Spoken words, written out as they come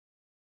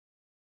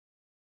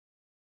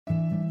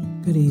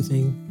Good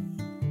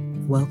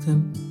evening.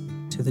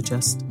 Welcome to the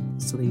Just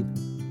Sleep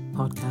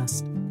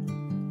podcast.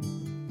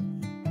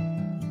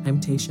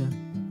 I'm Tasha,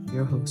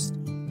 your host.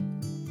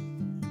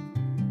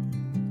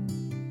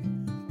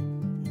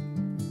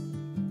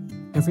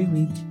 Every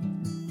week,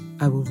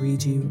 I will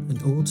read you an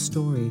old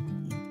story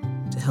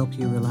to help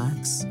you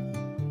relax,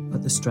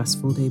 put the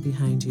stressful day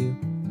behind you,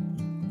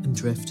 and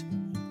drift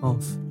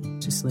off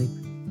to sleep.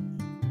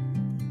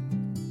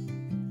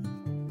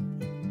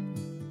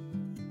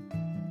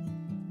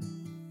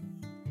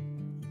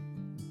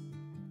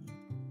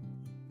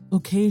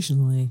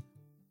 Occasionally,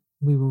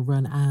 we will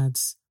run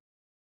ads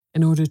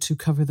in order to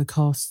cover the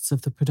costs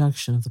of the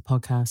production of the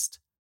podcast.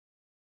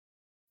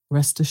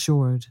 Rest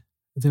assured,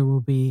 there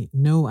will be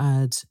no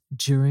ads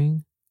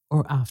during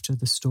or after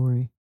the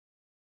story.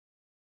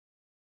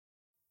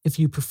 If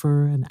you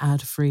prefer an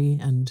ad-free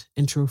and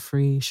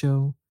intro-free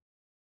show,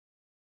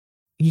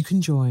 you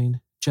can join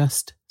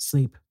Just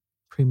Sleep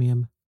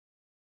Premium.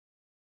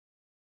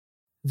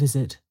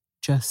 Visit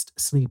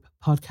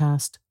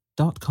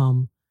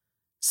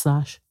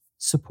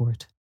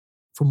justsleeppodcast.com/support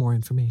for more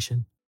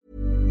information.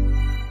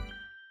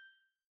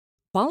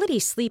 Quality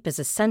sleep is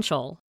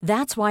essential.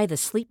 That's why the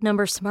Sleep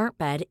Number Smart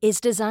Bed is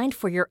designed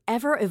for your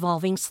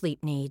ever-evolving sleep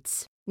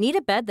needs. Need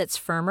a bed that's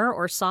firmer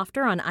or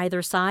softer on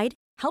either side?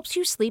 Helps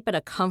you sleep at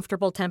a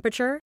comfortable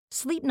temperature?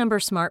 Sleep Number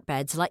Smart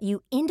Beds let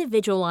you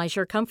individualize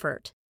your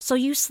comfort, so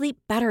you sleep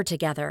better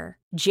together.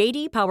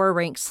 J.D. Power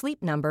ranks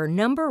Sleep Number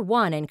number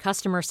 1 in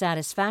customer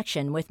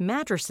satisfaction with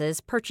mattresses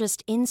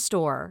purchased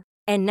in-store.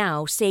 And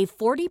now, save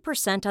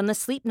 40% on the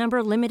Sleep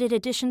Number Limited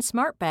Edition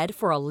Smart Bed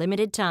for a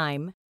limited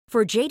time.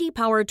 For J.D.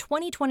 Power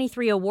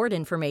 2023 award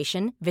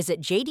information, visit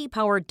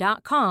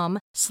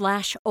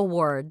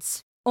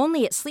jdpower.com/awards.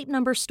 Only at Sleep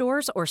Number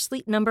stores or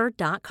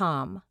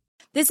sleepnumber.com.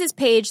 This is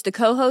Paige, the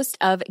co-host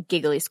of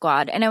Giggly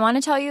Squad, and I want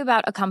to tell you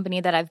about a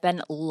company that I've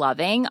been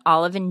loving,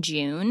 Olive &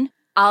 June.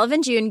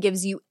 Olive & June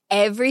gives you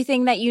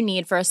everything that you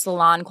need for a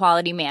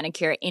salon-quality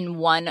manicure in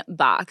one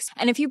box.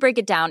 And if you break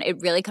it down,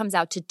 it really comes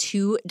out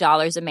to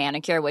 $2 a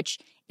manicure, which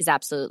is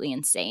absolutely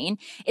insane.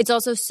 It's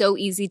also so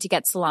easy to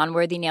get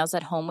salon-worthy nails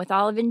at home with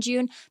Olive &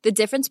 June. The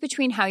difference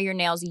between how your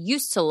nails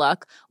used to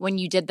look when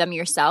you did them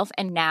yourself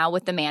and now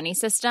with the Mani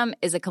system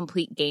is a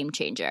complete game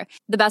changer.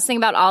 The best thing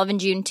about Olive &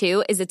 June,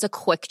 too, is it's a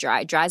quick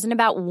dry. Dries in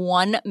about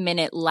 1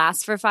 minute,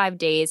 lasts for 5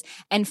 days,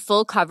 and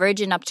full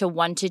coverage in up to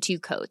 1 to 2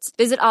 coats.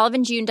 Visit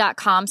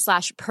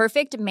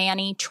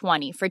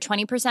oliveandjune.com/perfectmani20 for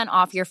 20%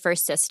 off your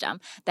first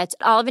system. That's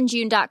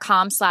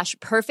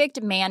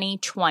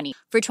oliveandjune.com/perfectmani20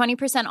 for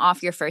 20%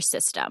 off your first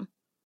system.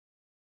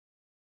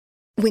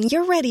 When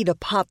you're ready to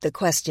pop the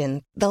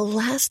question, the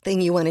last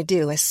thing you want to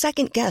do is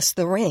second-guess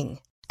the ring.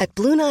 At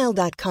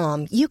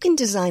BlueNile.com, you can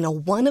design a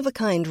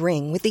one-of-a-kind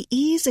ring with the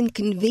ease and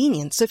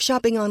convenience of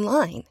shopping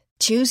online.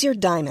 Choose your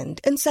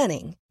diamond and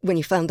setting. When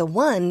you find the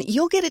one,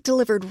 you'll get it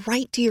delivered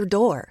right to your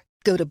door.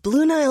 Go to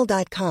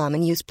BlueNile.com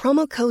and use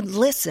promo code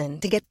LISTEN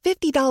to get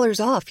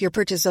 $50 off your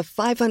purchase of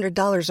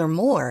 $500 or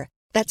more.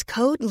 That's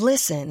code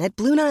LISTEN at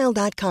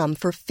BlueNile.com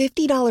for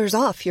 $50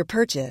 off your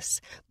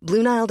purchase.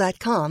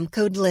 BlueNile.com,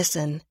 code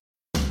LISTEN.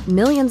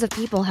 Millions of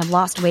people have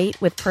lost weight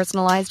with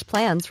personalized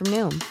plans from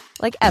Noom.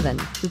 Like Evan,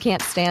 who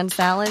can't stand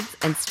salads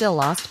and still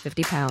lost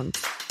 50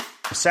 pounds.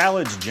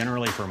 Salads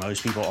generally for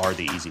most people are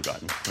the easy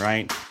button,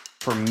 right?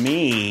 For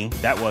me,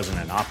 that wasn't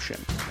an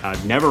option.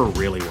 I never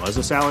really was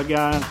a salad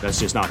guy. That's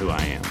just not who I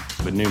am.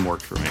 But Noom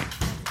worked for me.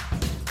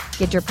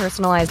 Get your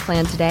personalized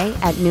plan today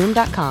at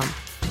Noom.com.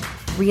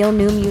 Real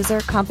Noom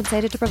user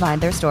compensated to provide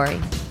their story.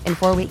 In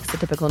 4 weeks, the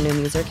typical Noom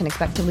user can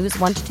expect to lose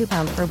 1 to 2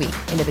 pounds per week.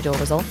 Individual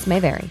results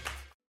may vary.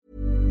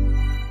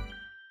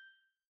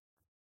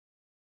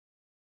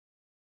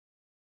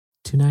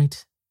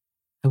 Tonight,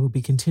 I will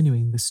be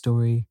continuing the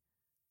story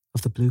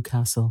of The Blue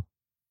Castle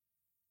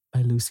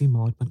by Lucy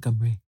Maud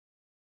Montgomery.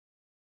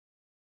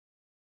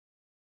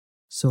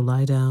 So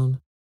lie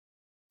down,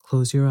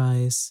 close your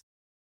eyes,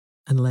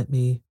 and let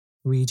me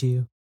read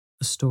you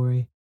a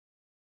story.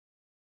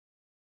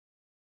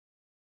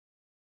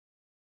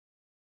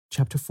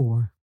 Chapter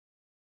 4.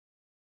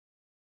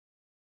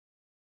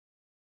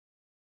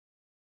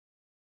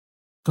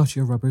 Got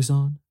your rubbers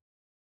on?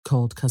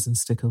 Called Cousin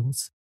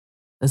Stickles,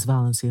 as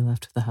Valency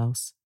left the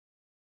house.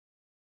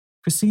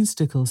 Christine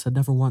Stickles had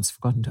never once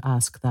forgotten to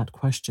ask that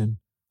question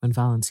when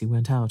Valency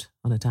went out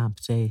on a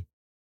damp day.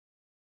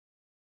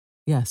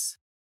 Yes.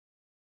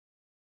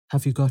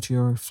 Have you got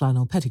your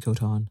flannel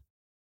petticoat on?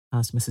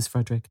 Asked Mrs.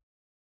 Frederick.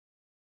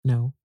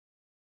 No.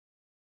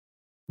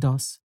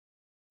 Doss,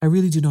 I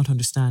really do not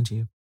understand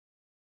you.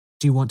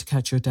 Do you want to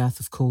catch your death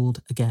of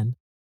cold again?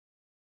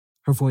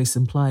 Her voice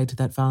implied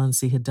that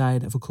Valency had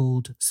died of a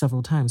cold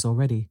several times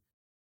already.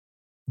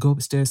 Go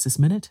upstairs this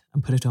minute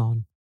and put it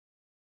on.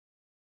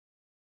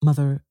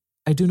 Mother,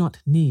 I do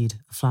not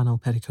need a flannel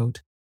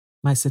petticoat.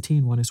 My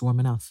sateen one is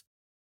warm enough.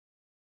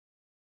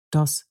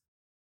 Doss,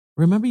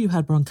 remember you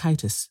had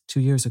bronchitis 2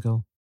 years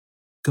ago.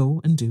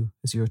 Go and do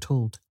as you are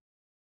told.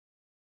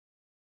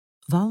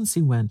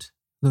 Valency went,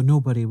 though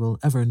nobody will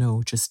ever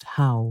know just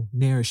how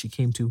near she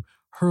came to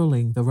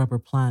hurling the rubber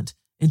plant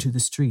into the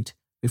street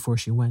before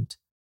she went.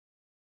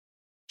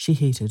 She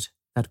hated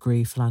that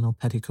grey flannel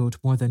petticoat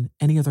more than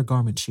any other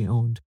garment she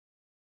owned.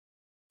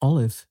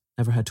 Olive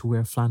never had to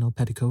wear flannel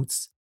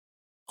petticoats.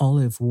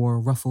 Olive wore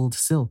ruffled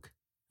silk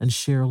and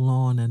sheer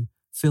lawn and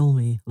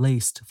filmy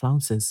laced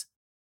flounces.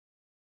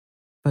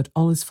 But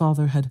Olive's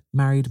father had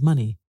married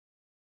money,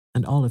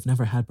 and Olive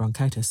never had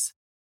bronchitis.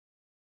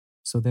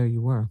 So there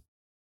you were.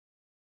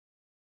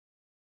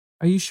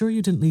 "Are you sure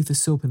you didn't leave the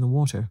soap in the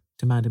water?"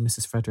 demanded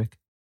Mrs. Frederick.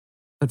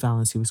 But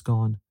Valancy was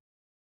gone.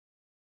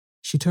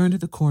 She turned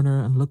at the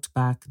corner and looked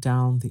back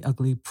down the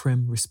ugly,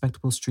 prim,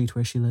 respectable street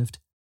where she lived.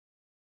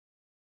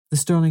 The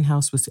Sterling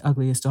house was the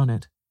ugliest on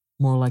it,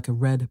 more like a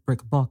red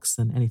brick box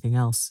than anything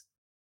else.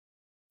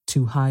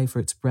 Too high for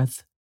its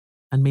breadth,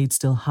 and made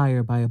still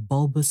higher by a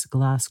bulbous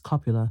glass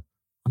cupola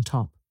on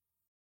top.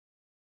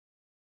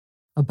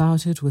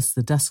 About it was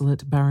the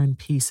desolate, barren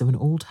peace of an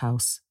old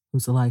house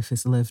whose life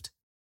is lived.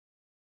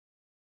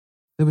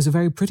 There was a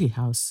very pretty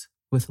house,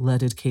 with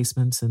leaded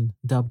casements and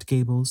dubbed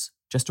gables,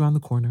 just around the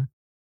corner.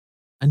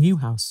 A new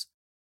house,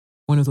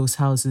 one of those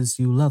houses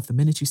you love the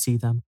minute you see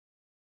them.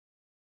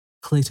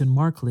 Clayton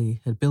Markley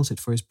had built it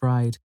for his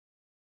bride.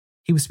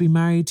 He was to be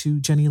married to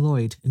Jenny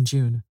Lloyd in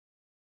June.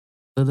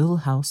 The little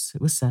house,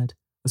 it was said,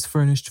 was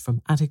furnished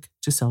from attic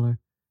to cellar,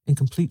 in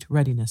complete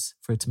readiness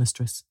for its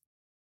mistress.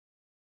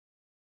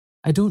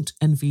 I don't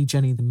envy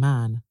Jenny the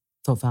man,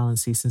 thought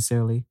Valancy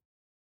sincerely.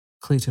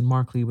 Clayton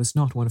Markley was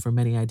not one of her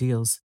many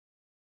ideals,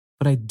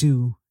 but I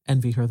do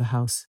envy her the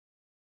house.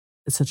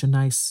 It's such a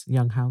nice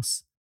young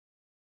house.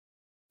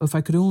 But if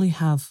I could only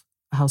have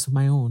a house of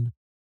my own,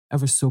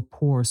 ever so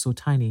poor, so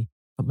tiny,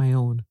 but my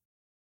own.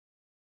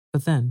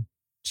 But then,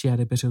 she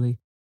added bitterly,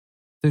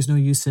 there's no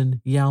use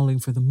in yowling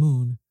for the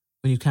moon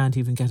when you can't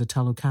even get a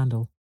tallow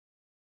candle.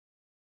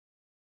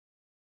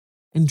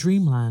 In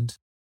dreamland,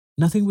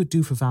 nothing would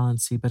do for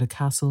Valancy but a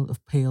castle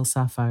of pale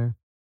sapphire.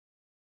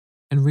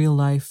 In real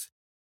life,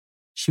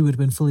 she would have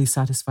been fully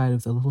satisfied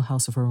with a little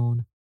house of her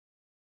own.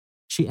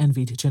 She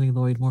envied Jenny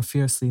Lloyd more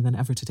fiercely than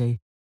ever today.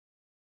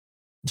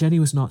 Jenny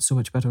was not so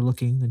much better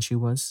looking than she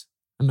was,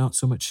 and not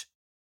so much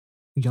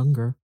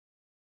younger.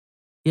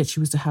 Yet she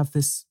was to have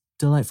this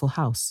delightful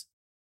house,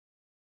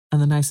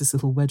 and the nicest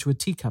little Wedgwood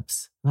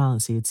teacups,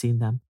 Valancy had seen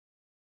them,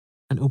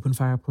 an open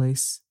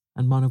fireplace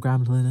and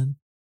monogrammed linen,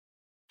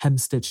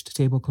 hem-stitched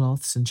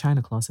tablecloths and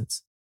china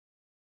closets.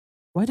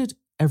 Why did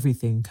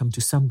everything come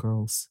to some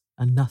girls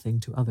and nothing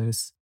to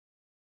others?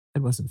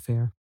 It wasn't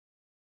fair.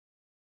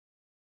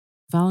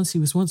 Valancy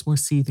was once more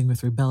seething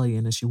with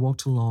rebellion as she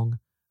walked along,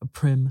 a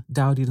prim,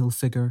 dowdy little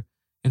figure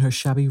in her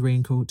shabby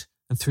raincoat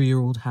and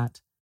 3-year-old hat,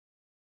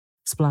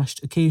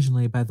 splashed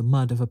occasionally by the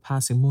mud of a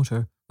passing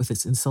motor with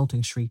its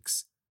insulting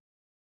shrieks.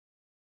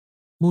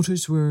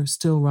 Motors were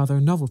still rather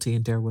a novelty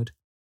in Darewood,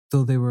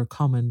 though they were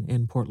common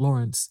in Port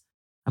Lawrence,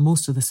 and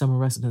most of the summer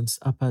residents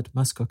up at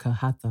Muskoka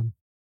had them.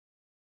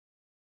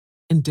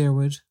 In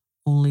Darewood,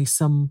 only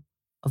some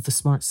of the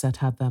smart set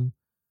had them,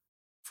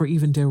 for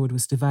even Darewood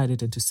was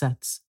divided into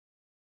sets.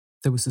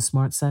 There was the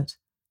smart set,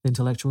 the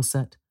intellectual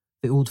set,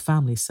 the old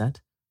family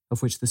set,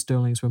 of which the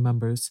Sterlings were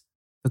members,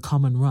 the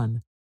common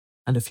run,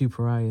 and a few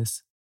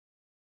pariahs.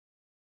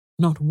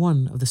 Not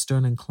one of the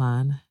Sterling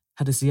clan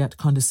had as yet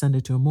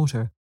condescended to a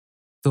motor,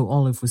 though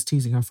Olive was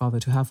teasing her father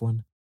to have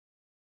one.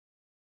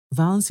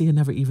 Valancy had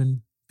never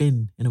even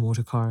been in a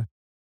motor car,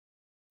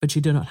 but she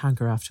did not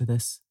hanker after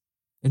this.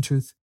 In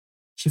truth,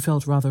 she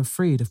felt rather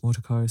afraid of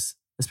motor cars,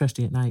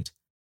 especially at night.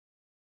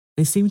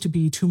 They seemed to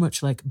be too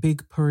much like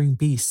big purring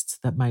beasts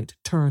that might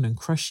turn and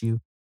crush you,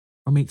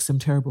 or make some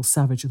terrible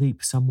savage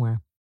leap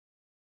somewhere.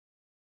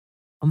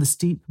 On the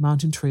steep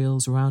mountain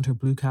trails around her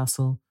blue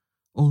castle,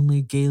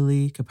 only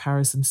gaily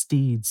caparisoned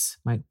steeds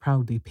might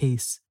proudly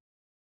pace.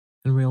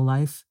 In real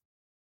life,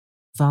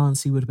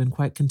 Valancy would have been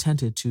quite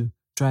contented to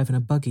drive in a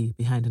buggy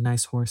behind a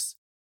nice horse.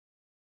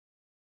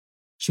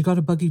 She got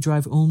a buggy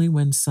drive only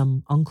when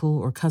some uncle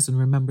or cousin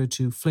remembered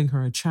to fling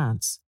her a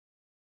chance,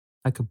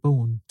 like a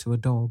bone to a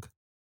dog.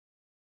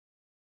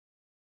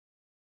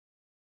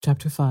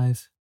 Chapter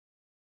 5.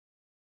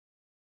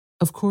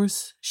 Of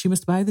course, she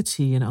must buy the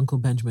tea in Uncle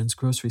Benjamin's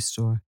grocery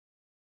store.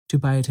 To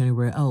buy it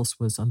anywhere else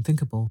was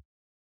unthinkable.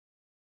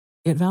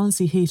 Yet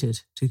Valancy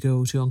hated to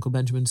go to Uncle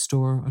Benjamin's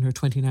store on her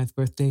 29th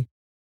birthday.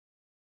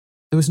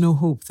 There was no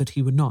hope that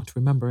he would not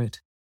remember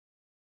it.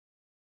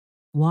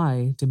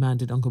 "Why,"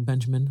 demanded Uncle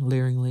Benjamin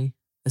leeringly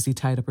as he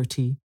tied up her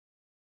tea,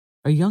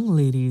 "are young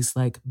ladies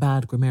like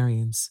bad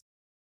grammarians?"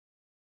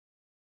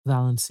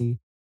 Valancy,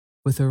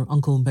 with her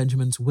Uncle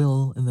Benjamin's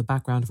will in the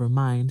background of her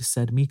mind,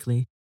 said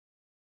meekly,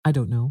 "I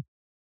don't know.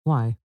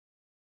 Why?"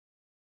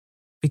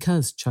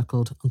 "Because,"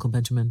 chuckled Uncle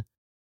Benjamin,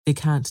 "they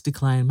can't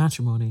decline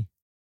matrimony."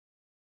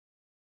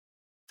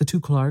 The two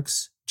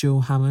Clarks,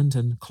 Joe Hammond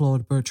and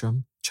Claude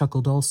Bertram,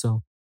 chuckled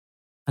also,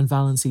 and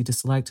Valancy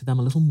disliked them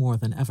a little more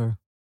than ever.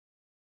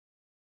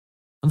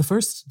 On the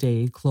first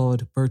day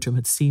Claude Bertram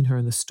had seen her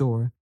in the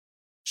store,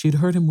 she had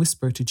heard him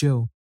whisper to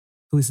Joe,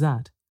 "Who is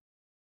that?"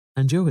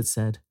 And Joe had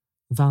said,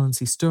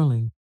 "Valancy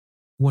Sterling,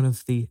 one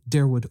of the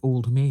Darewood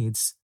old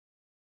maids."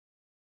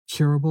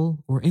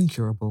 Curable or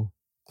incurable?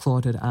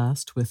 Claude had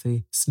asked with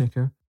a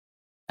snicker,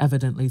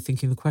 evidently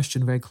thinking the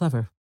question very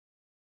clever.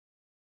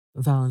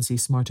 Valancy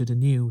smarted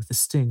anew with the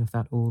sting of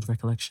that old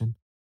recollection.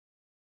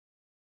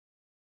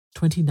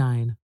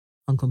 29,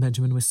 Uncle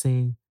Benjamin was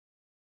saying.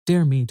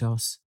 Dear me,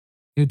 Doss,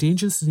 you're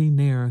dangerously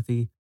near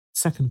the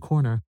second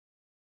corner,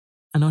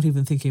 and not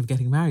even thinking of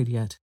getting married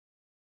yet.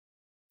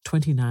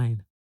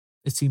 29.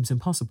 It seems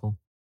impossible.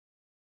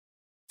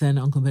 Then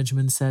Uncle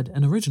Benjamin said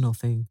an original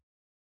thing.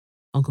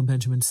 Uncle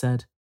Benjamin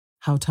said,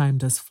 how time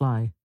does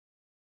fly.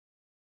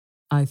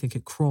 I think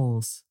it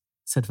crawls,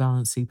 said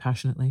Valancy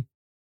passionately.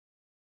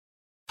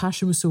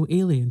 Passion was so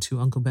alien to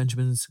Uncle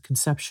Benjamin's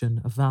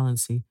conception of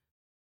Valancy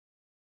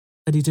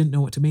that he didn't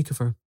know what to make of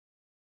her.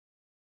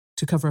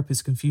 To cover up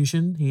his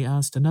confusion, he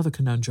asked another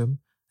conundrum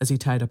as he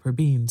tied up her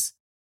beans.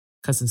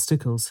 Cousin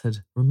Stickles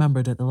had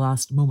remembered at the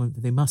last moment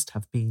that they must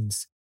have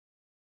beans.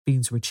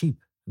 Beans were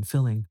cheap and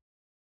filling.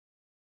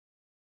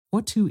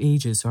 What two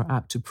ages are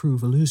apt to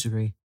prove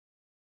illusory?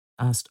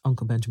 Asked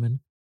Uncle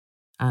Benjamin,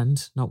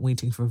 and, not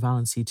waiting for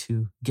Valancy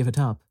to give it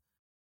up,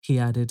 he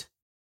added,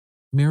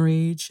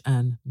 Mirage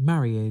and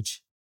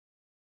marriage.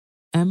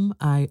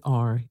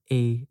 Mirage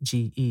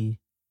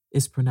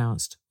is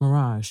pronounced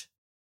mirage,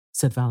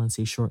 said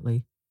Valancy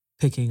shortly,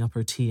 picking up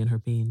her tea and her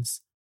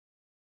beans.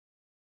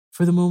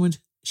 For the moment,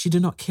 she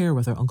did not care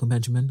whether Uncle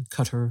Benjamin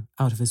cut her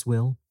out of his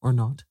will or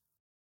not.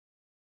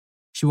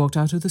 She walked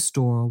out of the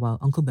store while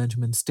Uncle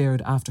Benjamin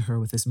stared after her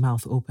with his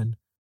mouth open.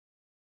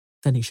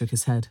 Then he shook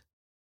his head.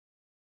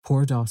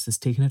 Poor Doss has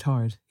taken it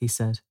hard, he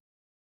said.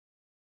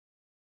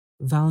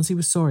 Valancy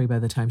was sorry by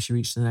the time she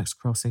reached the next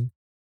crossing.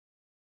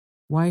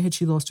 Why had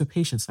she lost her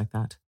patience like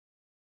that?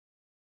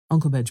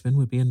 Uncle Benjamin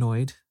would be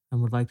annoyed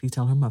and would likely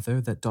tell her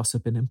mother that Doss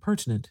had been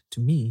impertinent to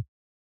me,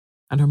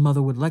 and her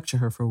mother would lecture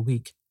her for a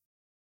week.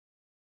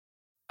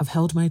 I've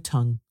held my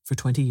tongue for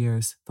 20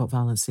 years, thought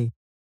Valancy.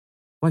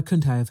 Why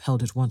couldn't I have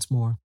held it once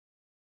more?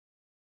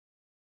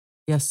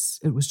 Yes,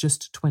 it was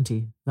just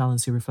 20,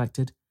 Valancy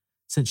reflected,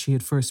 since she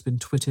had first been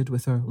twitted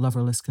with her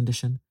loverless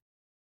condition.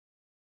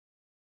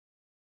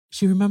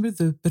 She remembered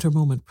the bitter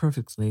moment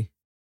perfectly.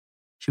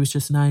 She was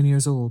just 9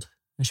 years old,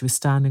 and she was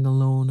standing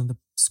alone on the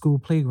school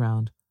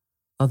playground,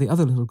 while the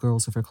other little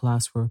girls of her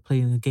class were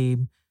playing a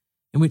game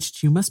in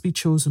which you must be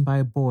chosen by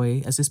a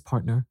boy as his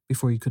partner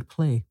before you could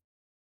play.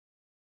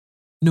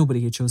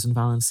 Nobody had chosen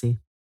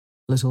Valancy.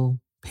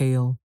 Little,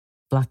 pale,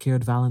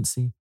 black-haired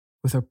Valancy,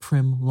 with her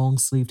prim,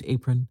 long-sleeved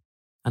apron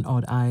and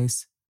odd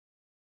eyes.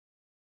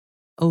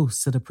 Oh,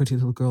 said a pretty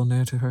little girl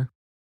near to her.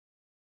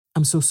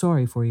 I'm so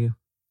sorry for you.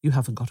 You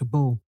haven't got a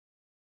beau.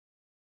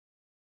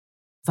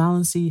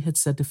 Valancy had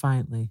said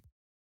defiantly,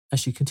 as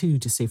she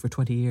continued to say for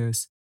 20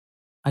 years,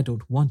 I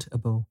don't want a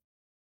beau.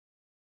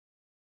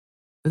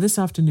 But this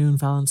afternoon,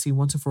 Valancy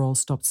once and for all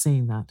stopped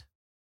saying that.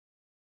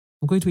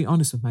 I'm going to be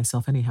honest with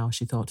myself anyhow,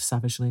 she thought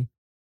savagely.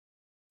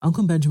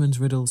 Uncle Benjamin's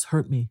riddles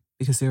hurt me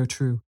because they are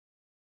true.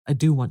 I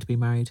do want to be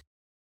married.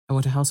 I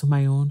want a house of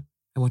my own.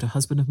 I want a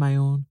husband of my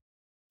own.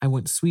 I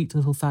want sweet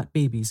little fat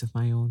babies of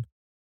my own.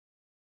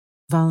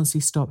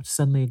 Valancy stopped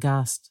suddenly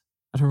aghast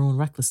at her own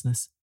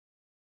recklessness.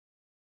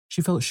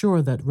 She felt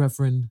sure that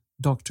Reverend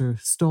Dr.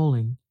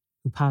 Stalling,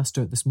 who passed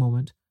her at this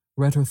moment,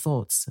 read her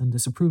thoughts and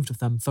disapproved of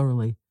them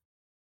thoroughly.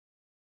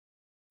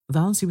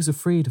 Valancy was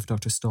afraid of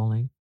Dr.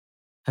 Stalling,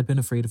 had been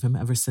afraid of him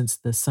ever since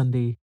the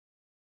Sunday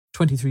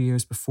 23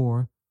 years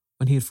before,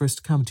 when he had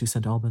first come to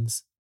St.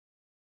 Albans.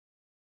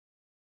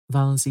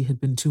 Valancy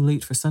had been too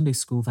late for Sunday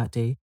school that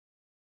day,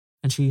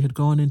 and she had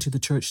gone into the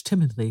church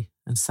timidly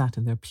and sat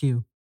in their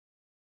pew.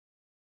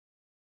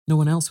 No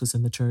one else was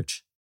in the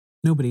church,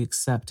 nobody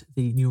except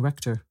the new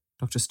rector,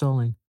 Dr.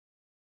 Stalling.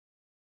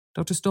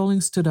 Dr.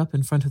 Stalling stood up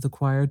in front of the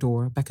choir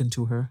door, beckoned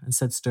to her, and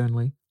said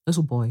sternly,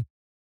 Little boy,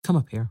 come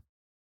up here.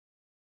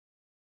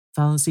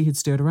 Valancy had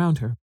stared around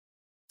her.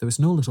 There was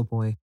no little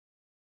boy.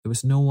 There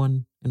was no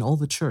one in all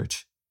the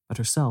church but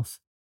herself.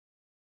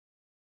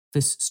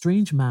 This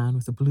strange man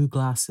with the blue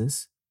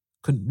glasses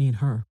couldn't mean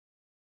her.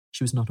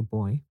 She was not a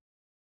boy.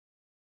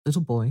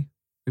 Little boy,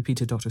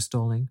 repeated Dr.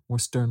 Stalling, more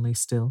sternly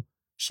still,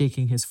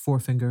 shaking his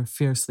forefinger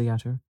fiercely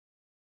at her.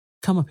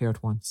 Come up here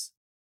at once.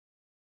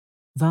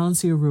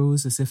 Valancy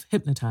arose as if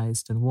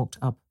hypnotized and walked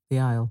up the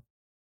aisle.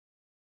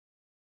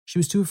 She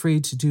was too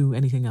afraid to do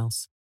anything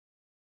else.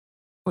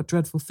 What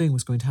dreadful thing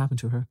was going to happen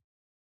to her?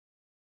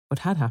 What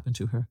had happened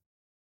to her?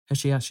 Had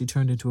she actually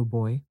turned into a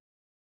boy?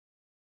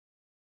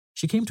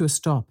 She came to a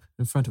stop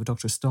in front of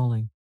Dr.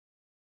 Stalling.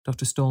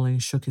 Dr. Stalling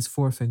shook his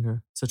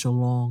forefinger, such a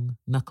long,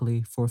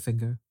 knuckly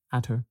forefinger,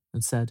 at her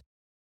and said,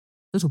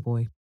 Little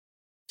boy,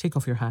 take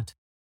off your hat.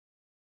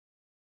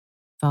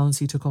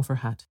 Valancy took off her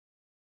hat.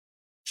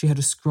 She had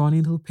a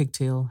scrawny little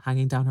pigtail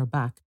hanging down her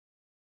back,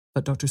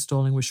 but Dr.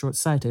 Stalling was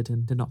short-sighted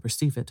and did not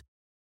perceive it.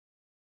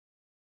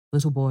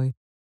 Little boy,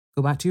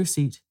 go back to your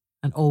seat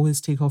and always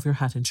take off your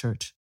hat in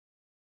church.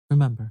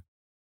 Remember.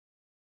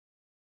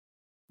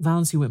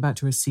 Valancy went back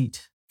to her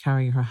seat,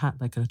 carrying her hat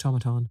like an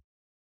automaton.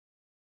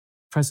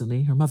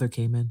 Presently, her mother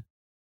came in.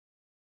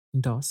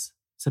 Doss,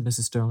 said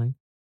Mrs. Sterling,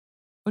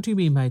 what do you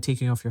mean by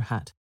taking off your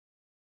hat?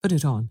 Put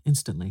it on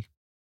instantly.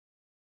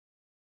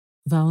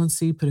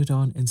 Valency put it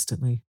on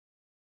instantly.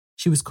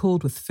 She was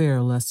cold with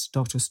fear lest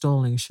Dr.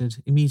 Stalling should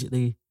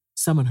immediately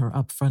summon her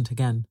up front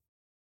again.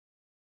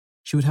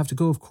 She would have to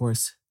go, of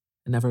course.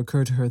 It never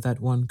occurred to her that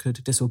one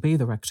could disobey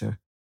the rector,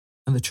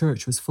 and the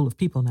church was full of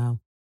people now.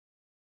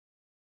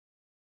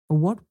 Or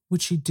what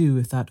would she do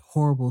if that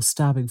horrible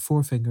stabbing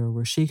forefinger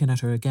were shaken at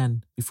her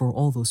again before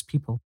all those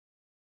people?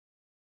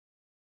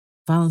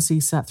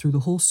 Valency sat through the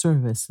whole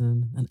service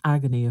in an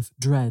agony of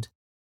dread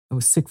and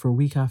was sick for a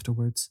week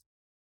afterwards.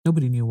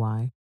 Nobody knew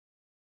why.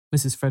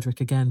 Mrs.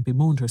 Frederick again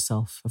bemoaned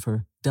herself of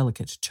her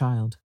delicate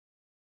child.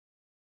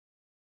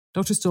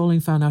 Dr. Stalling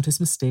found out his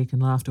mistake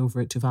and laughed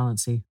over it to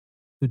Valency,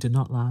 who did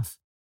not laugh.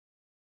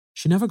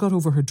 She never got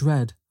over her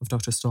dread of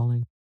Dr.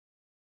 Stalling,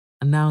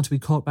 and now to be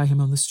caught by him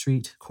on the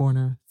street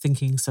corner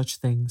thinking such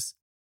things.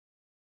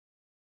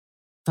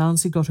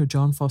 Valency got her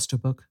John Foster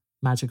book,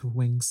 Magic of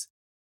Wings.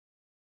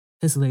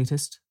 His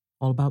latest,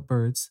 all about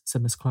birds,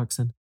 said Miss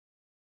Clarkson.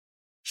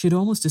 She had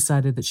almost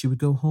decided that she would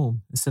go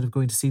home instead of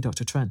going to see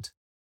Dr. Trent.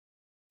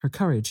 Her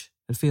courage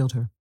had failed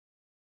her.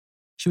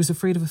 She was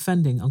afraid of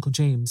offending Uncle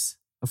James,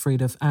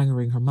 afraid of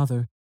angering her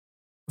mother,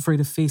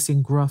 afraid of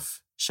facing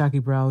gruff,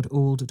 shaggy-browed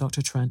old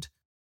Dr. Trent,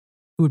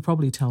 who would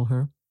probably tell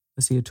her,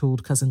 as he had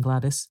told Cousin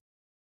Gladys,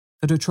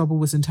 that her trouble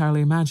was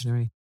entirely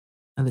imaginary,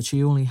 and that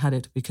she only had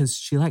it because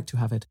she liked to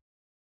have it.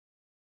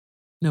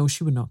 No,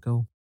 she would not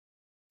go.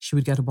 She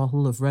would get a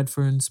bottle of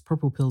Redfern's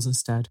purple pills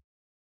instead.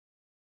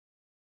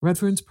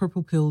 Redfern's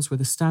purple pills were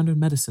the standard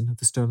medicine of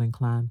the Stirling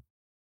clan.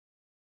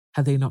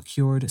 Had they not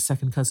cured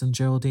second cousin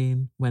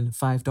Geraldine when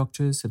 5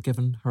 doctors had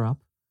given her up?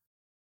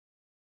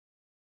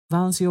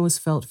 Valency always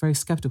felt very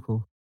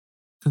sceptical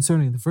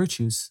concerning the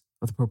virtues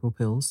of the purple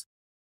pills,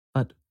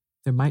 but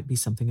there might be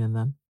something in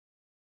them,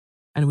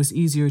 and it was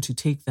easier to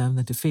take them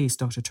than to face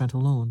Dr. Trent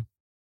alone.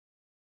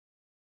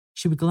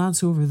 She would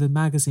glance over the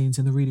magazines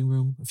in the reading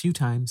room a few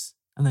times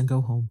and then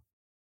go home.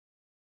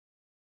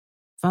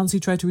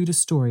 Valency tried to read a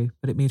story,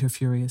 but it made her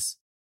furious.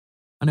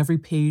 On every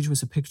page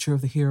was a picture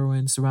of the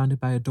heroine surrounded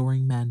by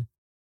adoring men.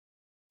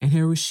 And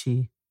here was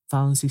she,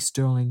 Valency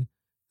Stirling,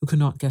 who could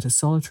not get a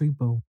solitary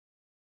beau.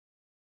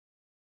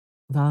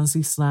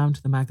 Valency slammed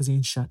the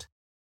magazine shut.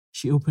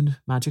 She opened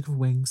Magic of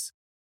Wings.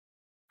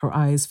 Her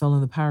eyes fell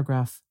on the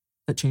paragraph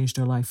that changed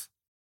her life.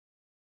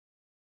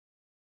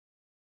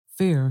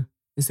 Fear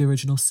is the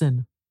original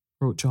sin,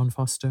 wrote John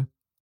Foster.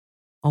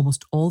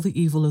 Almost all the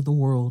evil in the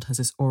world has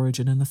its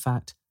origin in the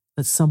fact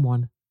that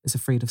someone is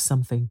afraid of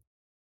something.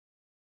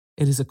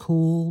 It is a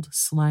cold,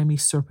 slimy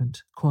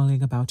serpent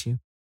coiling about you.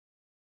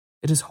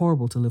 It is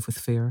horrible to live with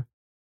fear,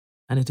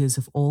 and it is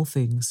of all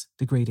things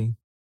degrading.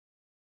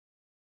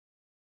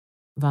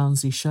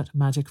 Valency shut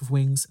Magic of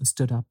Wings and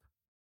stood up.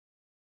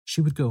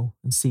 She would go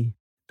and see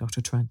Dr.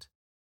 Trent.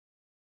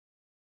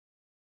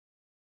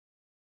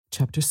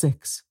 Chapter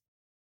 6.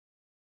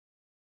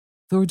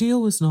 The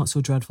ordeal was not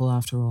so dreadful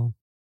after all.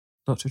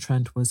 Dr.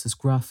 Trent was as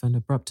gruff and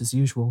abrupt as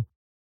usual,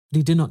 but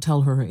he did not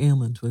tell her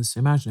ailment was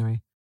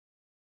imaginary.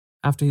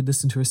 After he had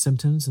listened to her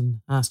symptoms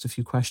and asked a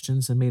few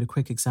questions and made a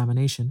quick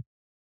examination,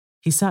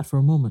 he sat for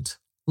a moment,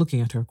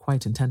 looking at her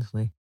quite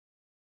intently.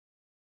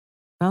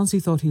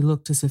 Valency thought he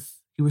looked as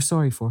if he were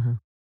sorry for her.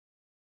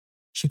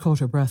 She caught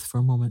her breath for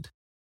a moment.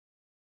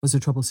 Was the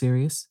trouble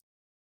serious?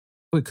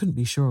 Oh, it couldn't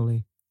be,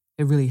 surely.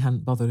 It really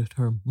hadn't bothered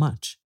her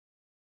much.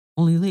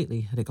 Only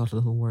lately had it got a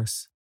little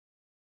worse.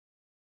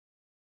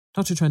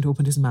 Dr. Trent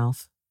opened his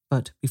mouth,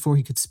 but before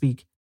he could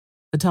speak,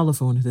 the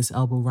telephone at his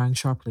elbow rang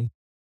sharply.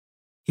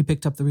 He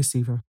picked up the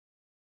receiver.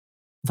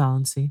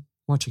 Valency,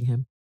 watching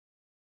him,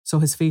 saw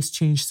his face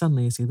change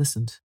suddenly as he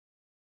listened.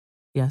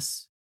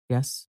 Yes,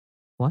 yes,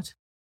 what?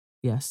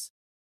 Yes,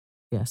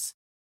 yes.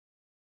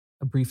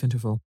 A brief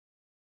interval.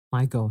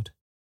 My God.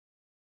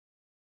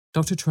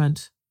 Dr.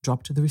 Trent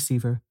dropped the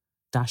receiver,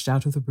 dashed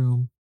out of the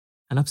room,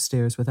 and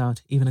upstairs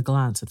without even a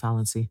glance at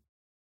Valency.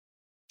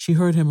 She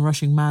heard him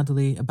rushing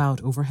madly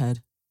about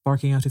overhead,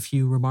 barking out a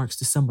few remarks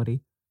to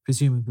somebody,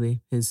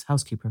 presumably his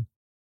housekeeper.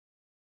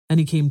 Then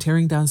he came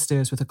tearing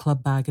downstairs with a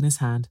club bag in his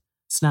hand,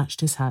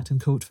 snatched his hat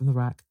and coat from the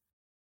rack,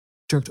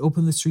 jerked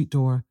open the street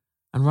door,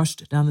 and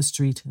rushed down the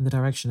street in the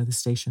direction of the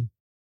station.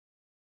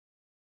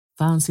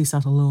 Valency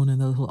sat alone in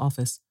the little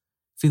office,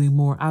 feeling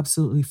more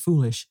absolutely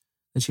foolish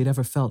than she had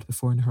ever felt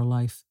before in her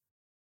life.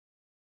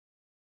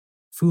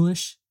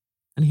 Foolish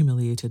and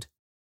humiliated.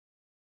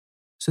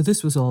 So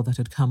this was all that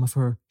had come of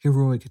her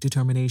heroic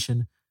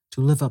determination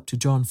to live up to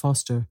John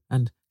Foster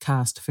and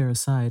cast fear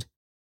aside.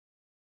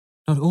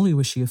 Not only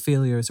was she a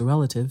failure as a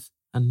relative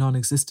and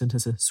non-existent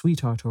as a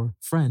sweetheart or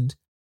friend,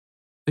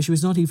 but she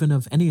was not even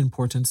of any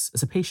importance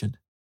as a patient.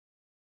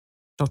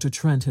 Dr.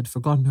 Trent had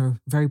forgotten her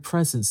very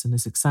presence in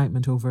his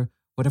excitement over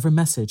whatever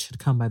message had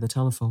come by the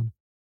telephone.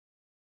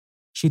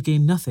 She had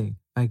gained nothing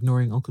by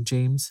ignoring Uncle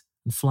James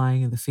and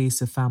flying in the face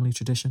of family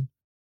tradition.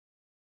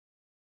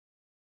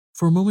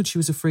 For a moment she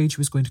was afraid she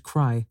was going to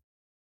cry.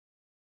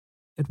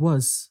 It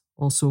was,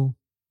 also,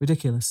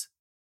 ridiculous.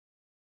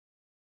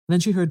 Then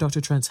she heard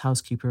Dr. Trent's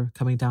housekeeper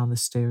coming down the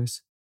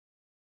stairs.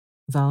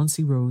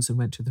 Valency rose and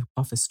went to the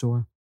office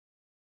door.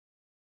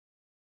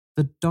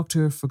 The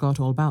doctor forgot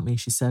all about me,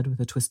 she said with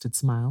a twisted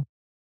smile.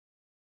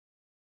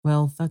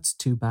 Well, that's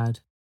too bad,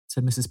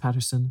 said Mrs.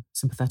 Patterson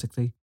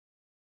sympathetically.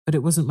 But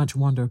it wasn't much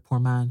wonder, poor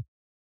man.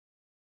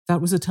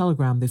 That was a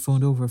telegram they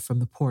phoned over from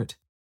the port.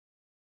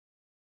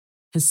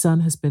 His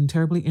son has been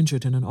terribly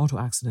injured in an auto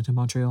accident in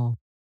Montreal.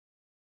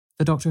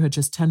 The doctor had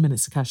just 10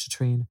 minutes to catch the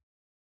train.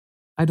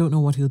 I don't know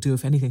what he'll do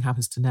if anything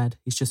happens to Ned.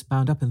 He's just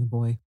bound up in the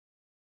boy.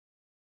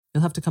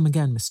 He'll have to come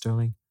again, Miss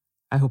Sterling.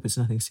 I hope it's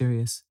nothing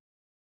serious.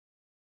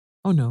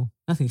 Oh no,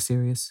 nothing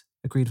serious,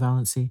 agreed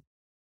Valancy.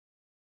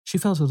 She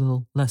felt a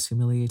little less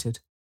humiliated.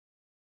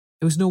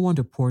 It was no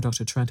wonder poor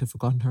Dr. Trent had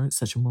forgotten her at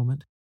such a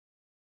moment.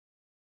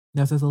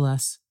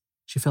 Nevertheless,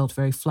 she felt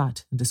very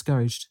flat and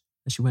discouraged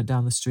as she went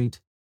down the street.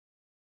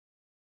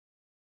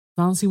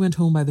 Valancy went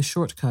home by the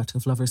shortcut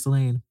of Lover's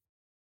Lane.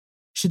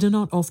 She did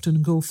not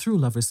often go through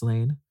Lover's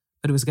Lane,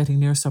 but it was getting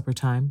near supper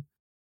time,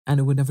 and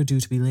it would never do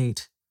to be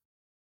late.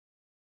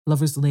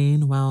 Lover's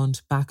Lane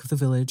wound back of the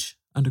village,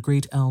 under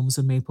great elms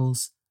and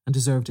maples, and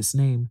deserved its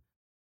name.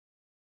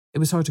 It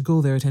was hard to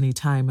go there at any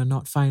time and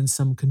not find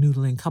some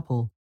canoodling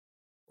couple,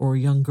 or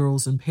young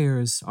girls in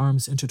pairs,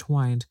 arms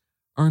intertwined,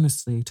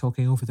 earnestly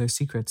talking over their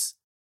secrets.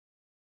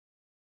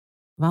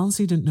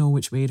 Valancy didn't know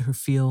which made her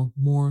feel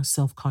more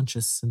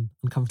self-conscious and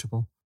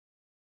uncomfortable.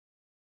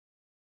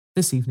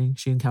 This evening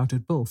she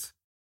encountered both.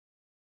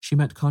 She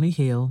met Connie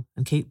Hale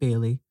and Kate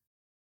Bailey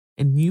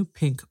in new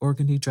pink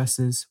organdy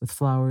dresses with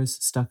flowers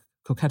stuck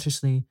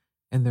coquettishly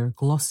in their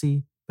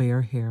glossy,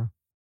 bare hair.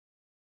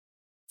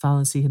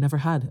 Valancy had never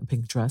had a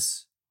pink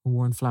dress or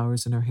worn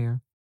flowers in her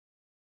hair.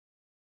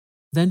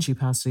 Then she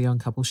passed a young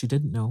couple she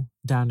didn't know,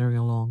 dandering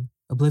along,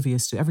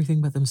 oblivious to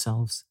everything but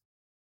themselves.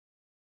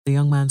 The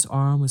young man's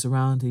arm was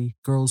around the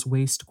girl's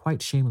waist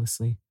quite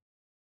shamelessly.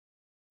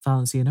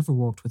 Valancy had never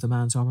walked with a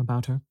man's arm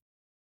about her.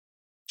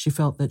 She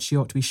felt that she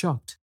ought to be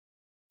shocked.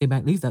 They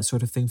might leave that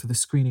sort of thing for the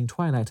screening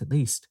twilight at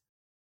least.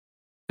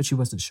 But she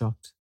wasn't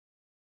shocked.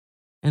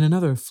 In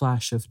another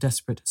flash of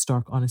desperate,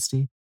 stark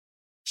honesty,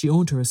 she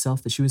owned to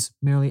herself that she was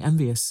merely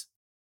envious.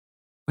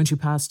 When she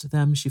passed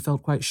them, she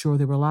felt quite sure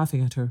they were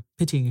laughing at her,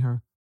 pitying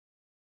her.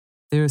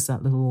 There's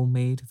that little old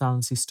maid,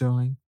 Valancy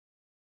Sterling.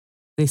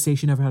 They say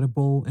she never had a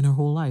beau in her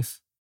whole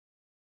life.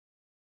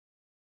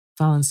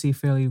 Valancy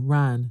fairly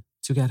ran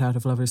to get out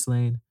of Lover's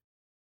Lane.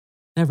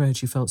 Never had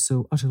she felt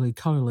so utterly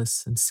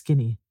colourless and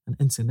skinny and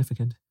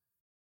insignificant.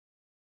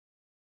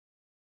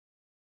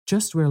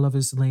 Just where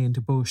Lover's Lane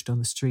debouched on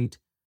the street,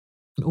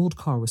 an old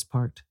car was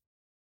parked.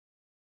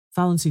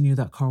 Valancy knew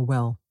that car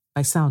well,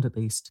 by sound at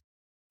least,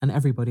 and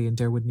everybody in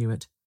Darewood knew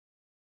it.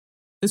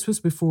 This was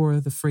before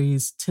the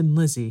phrase Tin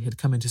Lizzie had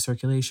come into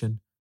circulation,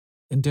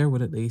 in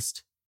Darewood at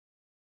least.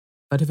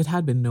 But if it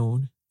had been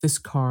known, this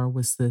car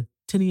was the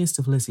tinniest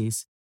of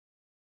Lizzies,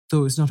 though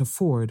it was not a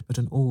Ford but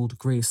an old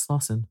grey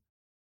Slosson.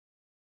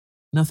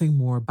 Nothing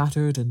more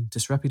battered and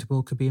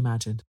disreputable could be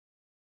imagined.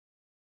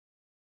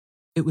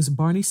 It was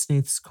Barney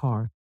Snaith's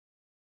car,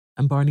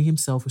 and Barney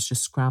himself was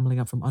just scrambling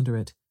up from under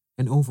it,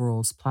 in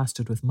overalls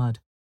plastered with mud.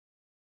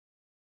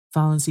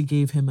 Valancy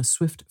gave him a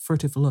swift,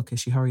 furtive look as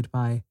she hurried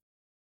by.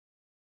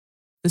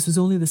 This was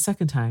only the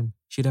second time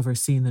she had ever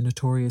seen the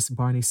notorious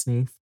Barney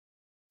Snaith,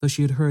 though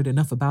she had heard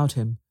enough about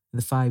him in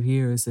the 5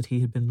 years that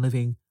he had been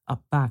living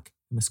up back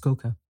in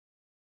Muskoka.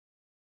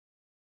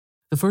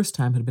 The first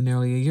time had been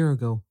nearly a year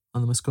ago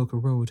on the Muskoka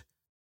Road.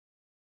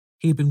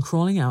 He had been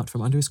crawling out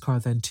from under his car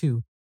then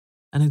too,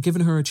 and had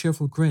given her a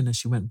cheerful grin as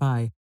she went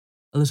by,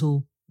 a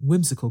little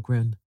whimsical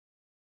grin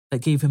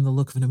that gave him the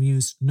look of an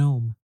amused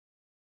gnome.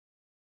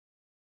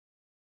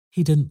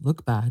 He didn't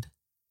look bad.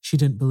 She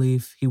didn't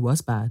believe he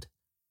was bad,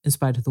 in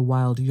spite of the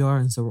wild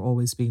yarns that were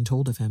always being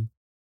told of him.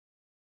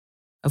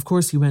 Of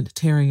course he went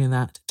tearing in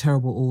that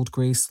terrible old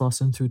grey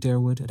Slosson through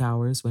Darewood at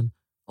hours when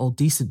all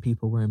decent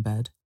people were in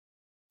bed,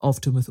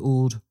 often with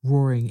old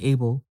roaring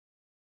Abel,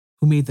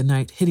 who made the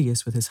night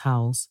hideous with his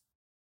howls.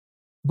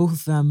 Both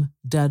of them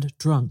dead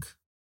drunk,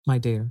 my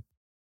dear.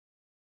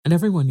 And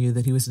everyone knew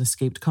that he was an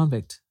escaped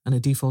convict and a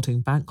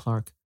defaulting bank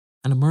clerk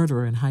and a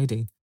murderer in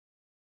hiding,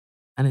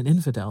 and an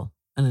infidel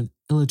and an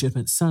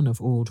illegitimate son of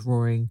old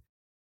roaring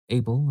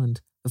Abel and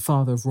the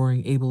father of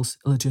roaring Abel's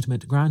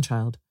illegitimate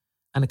grandchild,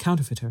 and a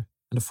counterfeiter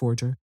and a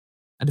forger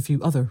and a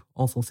few other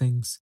awful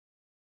things.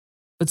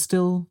 But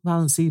still,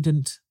 Valancy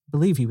didn't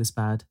believe he was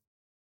bad.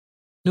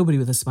 Nobody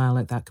with a smile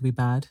like that could be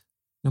bad,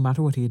 no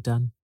matter what he had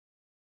done.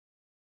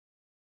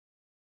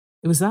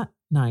 It was that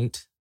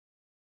night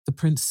the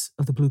Prince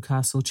of the Blue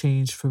Castle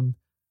changed from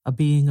a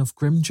being of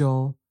grim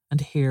jaw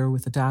and hair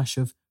with a dash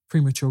of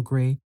premature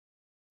grey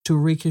to a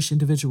rakish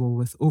individual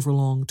with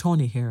overlong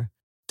tawny hair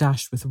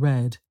dashed with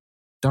red,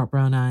 dark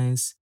brown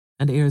eyes,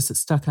 and ears that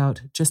stuck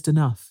out just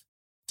enough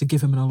to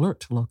give him an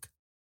alert look,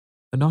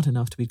 but not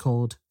enough to be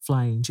called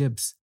flying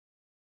jibs.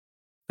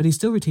 But he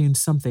still retained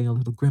something a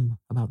little grim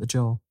about the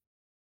jaw.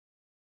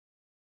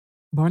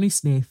 Barney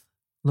Snaith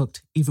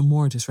looked even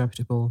more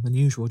disreputable than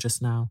usual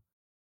just now.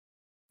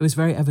 It was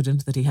very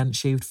evident that he hadn't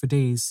shaved for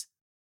days,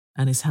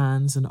 and his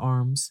hands and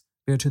arms,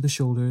 bare to the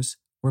shoulders,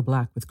 were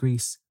black with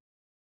grease.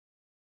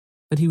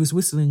 But he was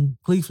whistling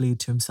gleefully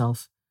to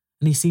himself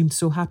and he seemed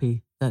so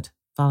happy that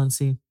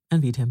Valancy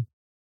envied him.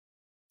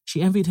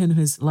 She envied him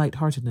his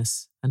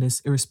light-heartedness and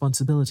his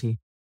irresponsibility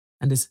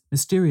and his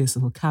mysterious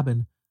little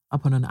cabin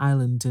up on an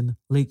island in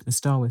Lake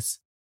Mistawis,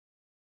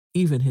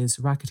 even his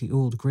rackety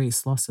old grey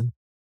Slosson.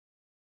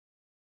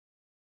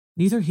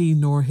 Neither he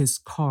nor his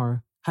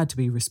car had to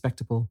be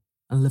respectable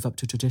and live up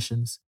to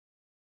traditions.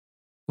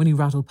 When he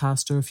rattled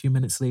past her a few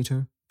minutes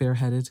later,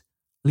 bareheaded,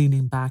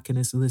 leaning back in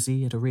his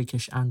Lizzie at a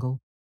rakish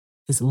angle,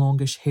 his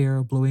longish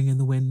hair blowing in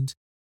the wind,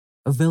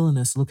 a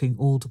villainous-looking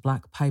old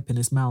black pipe in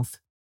his mouth,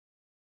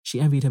 she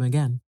envied him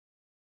again.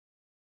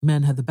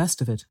 Men had the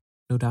best of it,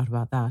 no doubt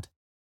about that.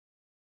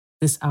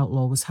 This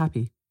outlaw was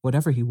happy,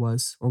 whatever he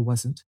was or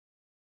wasn't.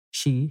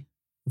 She,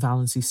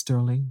 Valancy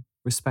Sterling,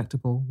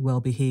 respectable,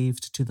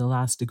 well-behaved to the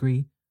last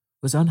degree,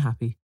 was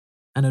unhappy,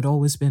 and had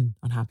always been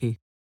unhappy.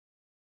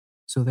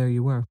 So there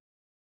you were.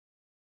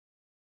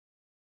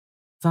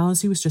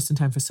 Valancy was just in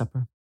time for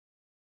supper.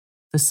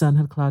 The sun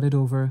had clouded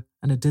over,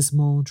 and a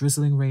dismal,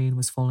 drizzling rain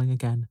was falling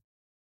again.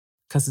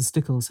 Cousin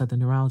Stickles had the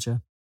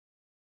neuralgia.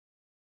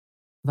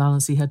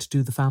 Valancy had to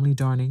do the family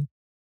darning,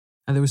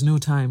 and there was no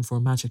time for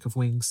magic of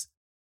wings.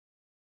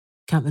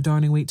 "Can't the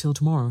darning wait till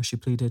tomorrow?" she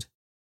pleaded.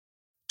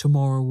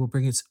 "Tomorrow will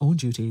bring its own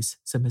duties,"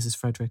 said Mrs.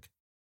 Frederick.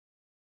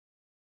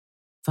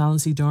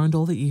 Valancy darned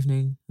all the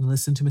evening and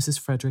listened to Mrs.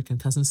 Frederick and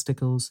Cousin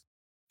Stickles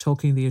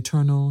talking the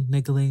eternal,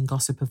 niggling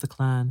gossip of the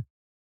clan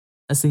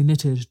as they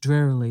knitted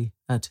drearily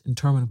at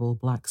interminable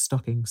black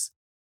stockings.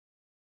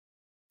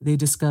 They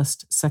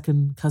discussed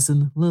second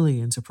cousin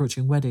Lillian's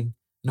approaching wedding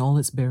and all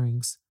its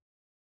bearings.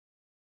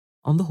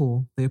 On the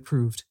whole, they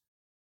approved.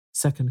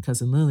 Second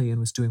cousin Lillian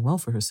was doing well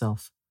for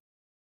herself.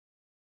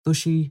 "Though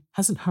she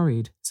hasn't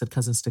hurried," said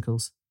Cousin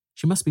Stickles.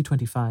 "She must be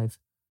 25.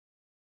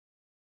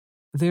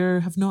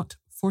 "There have not,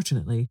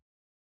 fortunately,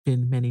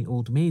 been many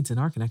old maids in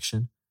our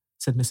connection,"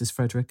 said Mrs.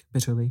 Frederick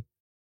bitterly.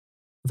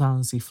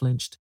 Valancy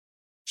flinched.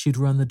 She'd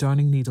run the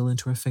darning needle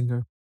into her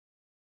finger.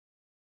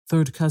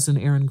 Third cousin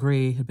Aaron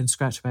Gray had been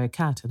scratched by a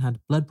cat and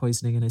had blood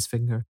poisoning in his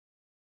finger.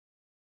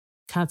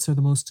 "Cats are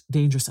the most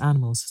dangerous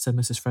animals," said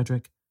Mrs.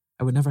 Frederick.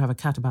 "I would never have a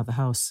cat about the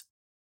house."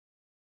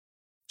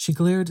 She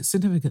glared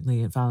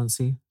significantly at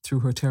Valancy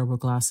through her terrible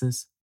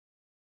glasses.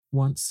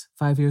 Once,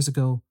 5 years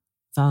ago,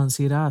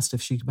 Valancy had asked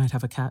if she might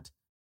have a cat.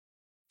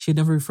 She had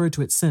never referred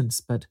to it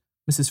since, but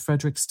Mrs.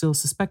 Frederick still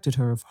suspected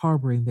her of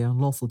harbouring the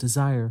unlawful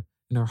desire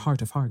in her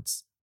heart of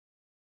hearts.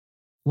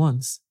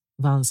 Once,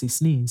 Valancy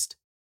sneezed.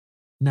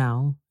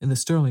 Now, in the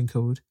Sterling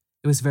Code,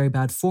 it was very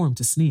bad form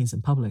to sneeze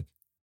in public.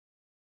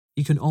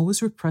 "You can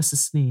always repress a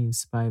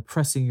sneeze by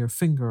pressing your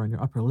finger on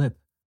your upper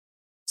lip,"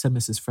 said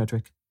Mrs.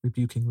 Frederick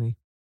rebukingly.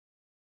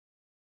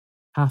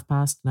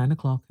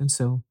 9:30, and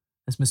so,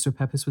 as Mr.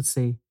 Pepys would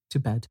say, to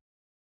bed.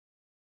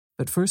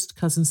 But first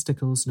Cousin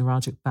Stickles'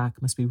 neuralgic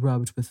back must be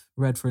rubbed with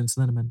Redfern's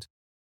liniment.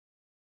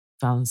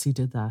 Valancy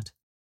did that.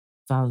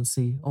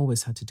 Valancy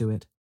always had to do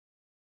it.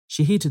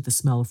 She hated the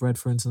smell of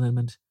Redfern's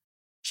liniment.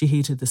 She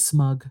hated the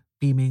smug,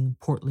 beaming,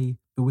 portly,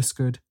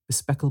 bewhiskered,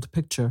 bespectacled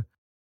picture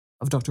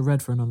of Dr.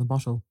 Redfern on the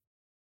bottle.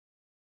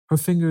 Her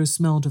fingers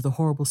smelled of the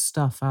horrible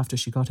stuff after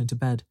she got into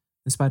bed,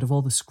 in spite of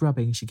all the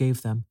scrubbing she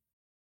gave them.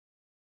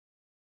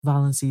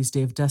 Valancy's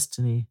day of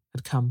destiny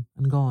had come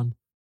and gone.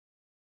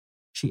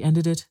 She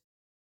ended it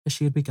as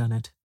she had begun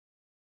it,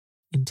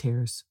 in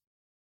tears.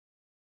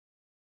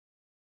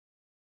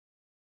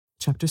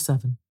 Chapter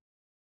 7.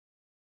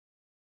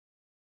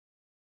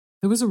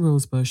 There was a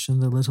rosebush in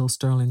the little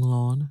Sterling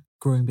lawn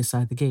growing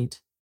beside the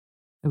gate.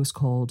 It was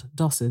called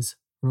Doss's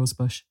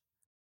rosebush.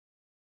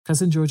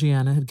 Cousin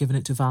Georgiana had given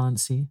it to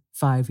Valancy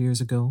 5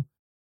 years ago,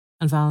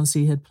 and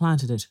Valancy had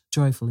planted it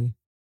joyfully.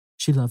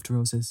 She loved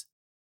roses.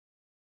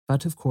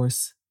 But, of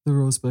course, the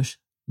rosebush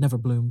never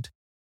bloomed.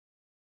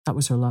 That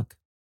was her luck.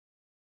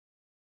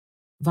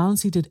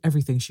 Valancy did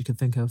everything she could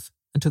think of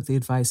and took the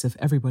advice of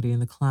everybody in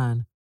the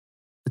clan,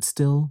 but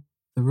still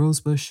the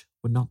rosebush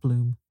would not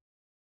bloom.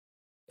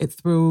 It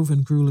throve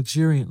and grew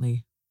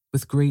luxuriantly,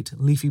 with great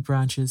leafy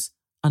branches,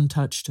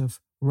 untouched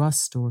of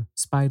rust or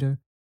spider,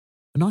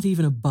 but not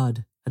even a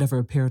bud had ever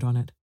appeared on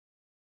it.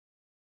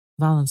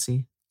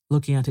 Valancy,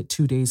 looking at it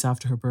 2 days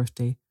after her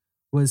birthday,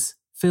 was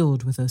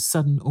filled with a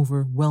sudden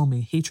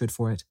overwhelming hatred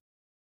for it.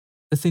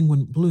 The thing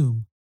wouldn't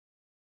bloom.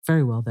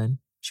 Very well then,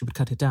 she would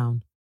cut it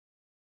down.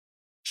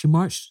 She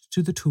marched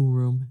to the tool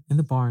room in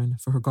the barn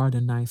for her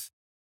garden knife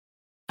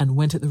and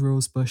went at the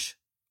rosebush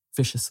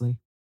viciously.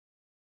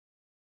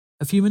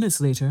 A few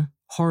minutes later,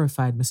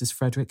 horrified Mrs.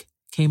 Frederick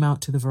came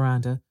out to the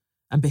veranda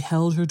and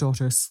beheld her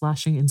daughter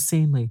slashing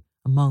insanely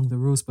among the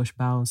rosebush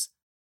boughs.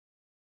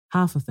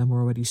 Half of them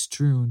were already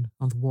strewn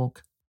on the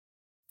walk.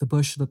 The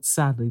bush looked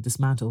sadly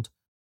dismantled.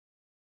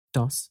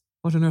 "Doss,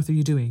 what on earth are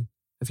you doing?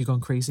 Have you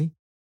gone crazy?"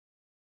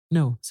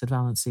 "No," said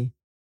Valancy.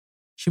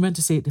 She meant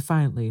to say it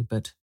defiantly,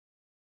 but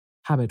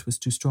habit was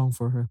too strong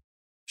for her.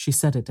 She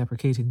said it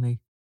deprecatingly.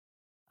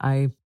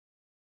 I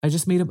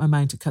just made up my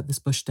mind to cut this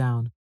bush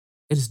down.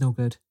 It is no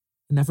good.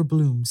 It never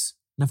blooms,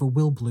 never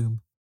will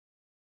bloom."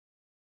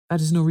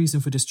 "That is no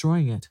reason for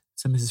destroying it,"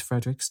 said Mrs.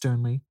 Frederick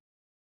sternly.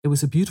 "It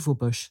was a beautiful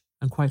bush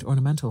and quite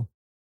ornamental."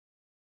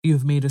 You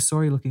have made a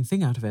sorry-looking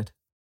thing out of it."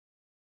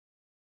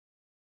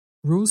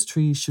 "Rose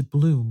trees should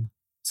bloom,"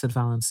 said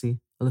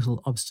Valancy, a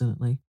little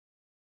obstinately.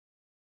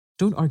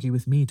 "Don't argue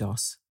with me,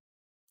 Doss.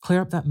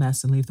 Clear up that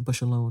mess and leave the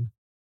bush alone.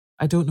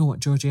 I don't know what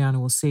Georgiana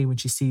will say when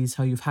she sees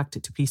how you've hacked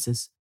it to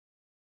pieces.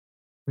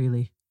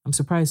 Really, I'm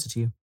surprised at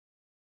you.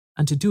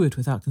 And to do it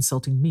without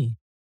consulting me."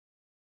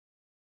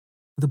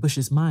 "The bush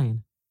is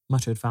mine,"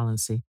 muttered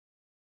Valancy.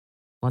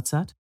 "What's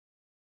that?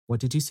 What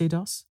did you say,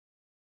 Doss?"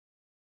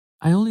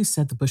 "I only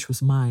said the bush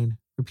was mine,"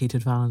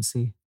 repeated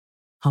Valancy,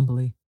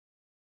 humbly.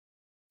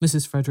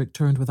 Mrs. Frederick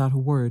turned without a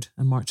word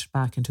and marched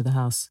back into the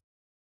house.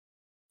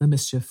 The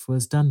mischief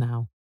was done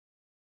now.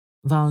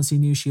 Valancy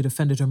knew she had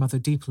offended her mother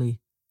deeply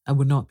and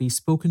would not be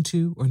spoken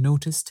to or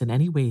noticed in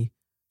any way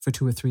for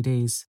 2 or 3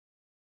 days.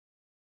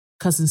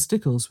 Cousin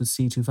Stickles would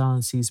see to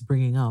Valancy's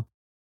bringing up,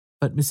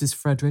 but Mrs.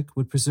 Frederick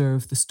would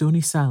preserve the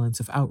stony silence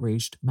of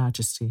outraged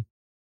majesty.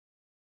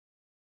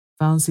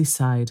 Valancy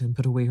sighed and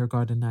put away her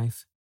garden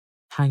knife,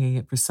 hanging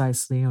it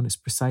precisely on its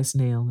precise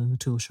nail in the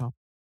tool shop.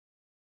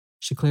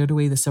 She cleared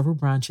away the several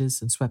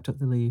branches and swept up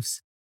the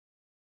leaves.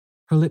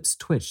 Her lips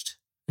twitched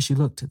as she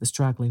looked at the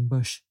straggling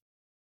bush.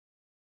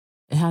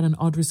 It had an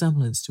odd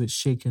resemblance to its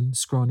shaken,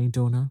 scrawny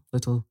donor,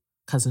 little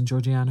cousin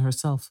Georgiana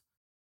herself.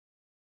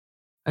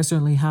 "I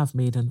certainly have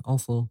made an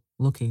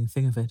awful-looking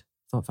thing of it,"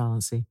 thought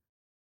Valancy.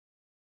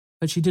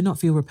 But she did not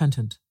feel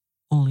repentant,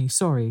 only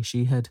sorry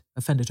she had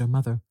offended her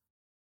mother.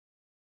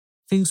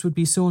 Things would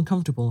be so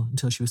uncomfortable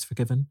until she was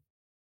forgiven.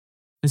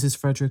 Mrs.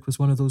 Frederick was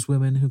one of those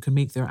women who can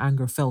make their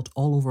anger felt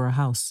all over a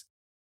house.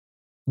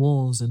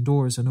 Walls and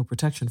doors are no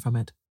protection from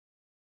it.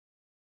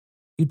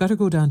 "You'd better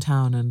go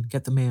downtown and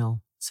get the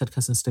mail," said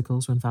Cousin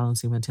Stickles when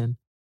Valancy went in.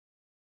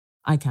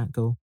 "I can't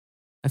go.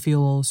 I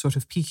feel all sort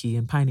of peaky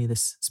and piney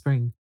this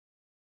spring.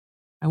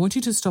 I want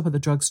you to stop at the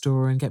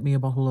drugstore and get me a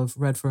bottle of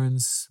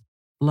Redfern's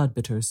blood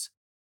bitters.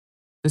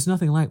 There's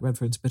nothing like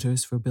Redfern's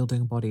bitters for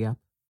building a body up.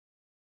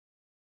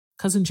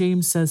 Cousin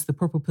James says the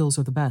purple pills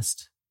are the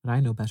best, but I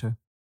know better.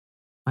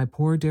 My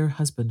poor dear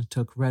husband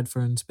took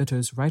Redfern's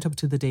bitters right up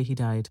to the day he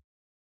died.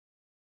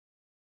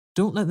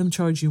 Don't let them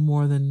charge you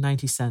more than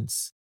 90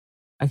 cents.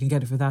 I can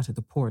get it for that at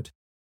the port.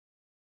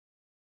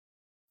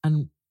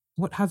 And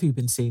what have you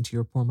been saying to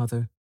your poor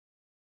mother?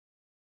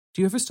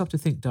 Do you ever stop to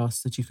think,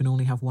 Doss, that you can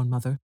only have one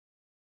mother?"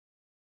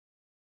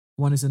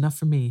 "One is enough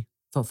for me,"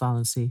 thought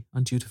Valancy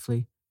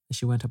undutifully as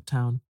she went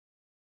uptown.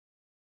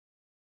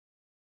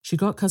 She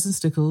got Cousin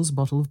Stickles a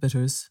bottle of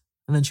bitters,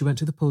 and then she went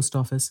to the post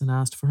office and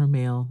asked for her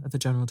mail at the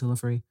general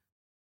delivery.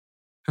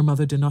 Her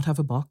mother did not have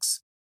a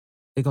box.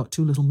 They got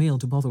too little mail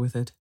to bother with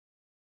it.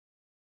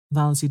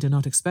 Valancy did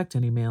not expect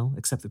any mail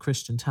except the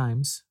Christian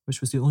Times,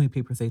 which was the only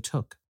paper they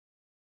took.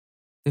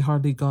 They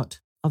hardly got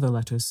other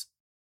letters.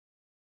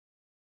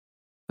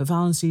 But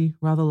Valancy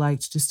rather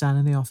liked to stand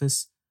in the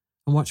office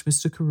and watch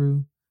Mr.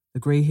 Carew, the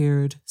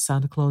grey-haired,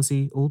 Santa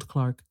Clausy old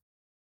clerk,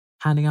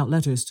 handing out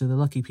letters to the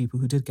lucky people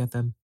who did get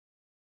them.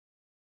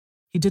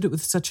 He did it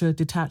with such a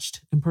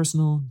detached,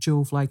 impersonal,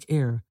 Jove-like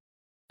air,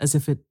 as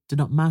if it did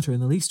not matter in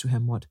the least to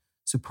him what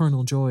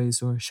supernal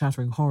joys or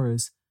shattering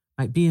horrors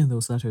might be in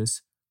those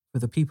letters for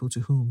the people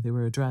to whom they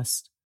were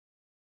addressed.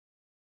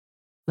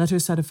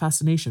 Letters had a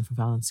fascination for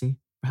Valancy,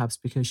 perhaps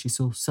because she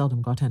so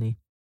seldom got any.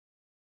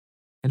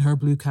 In her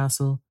blue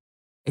castle,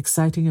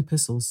 exciting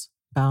epistles,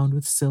 bound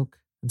with silk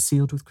and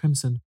sealed with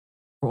crimson,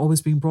 were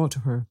always being brought to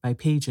her by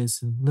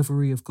pages in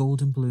livery of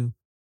gold and blue.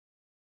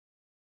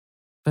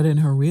 But in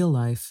her real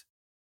life,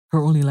 her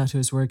only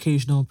letters were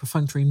occasional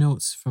perfunctory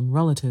notes from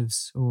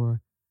relatives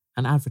or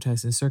an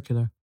advertising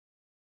circular.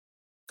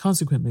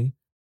 Consequently,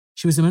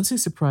 she was immensely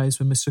surprised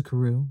when Mr.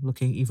 Carew,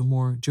 looking even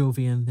more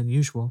Jovian than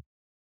usual,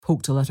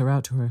 poked a letter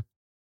out to her.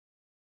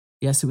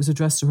 Yes, it was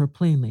addressed to her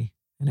plainly,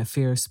 in a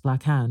fierce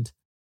black hand,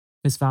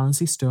 Miss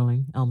Valancy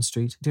Sterling, Elm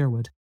Street,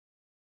 Deerwood,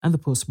 and the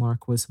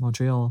postmark was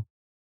Montreal.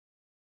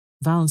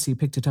 Valancy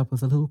picked it up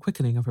with a little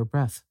quickening of her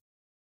breath.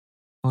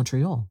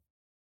 Montreal.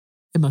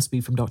 It must be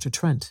from Dr.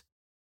 Trent.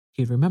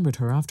 He had remembered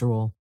her after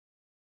all.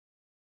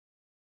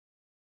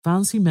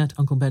 Valancy met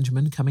Uncle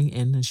Benjamin coming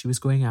in as she was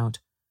going out,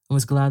 and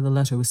was glad the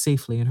letter was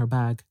safely in her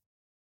bag.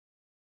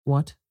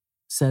 "What,"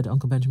 said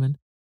Uncle Benjamin,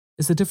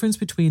 "is the difference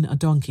between a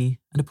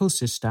donkey and a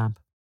postage stamp?"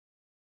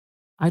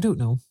 "I don't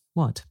know.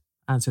 What?"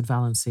 answered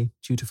Valancy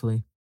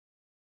dutifully.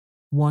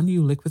 "One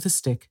you lick with a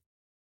stick,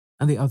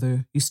 and the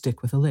other you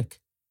stick with a lick.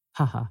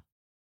 Ha ha."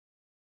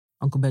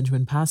 Uncle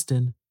Benjamin passed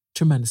in,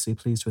 tremendously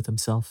pleased with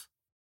himself.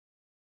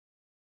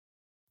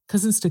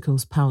 Cousin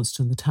Stickles pounced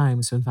on the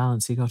Times when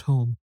Valancy got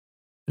home,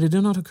 but it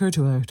did not occur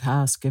to her to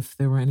ask if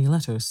there were any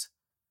letters.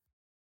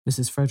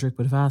 Mrs. Frederick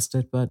would have asked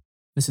it, but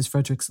Mrs.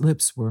 Frederick's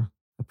lips were,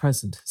 at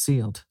present,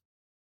 sealed.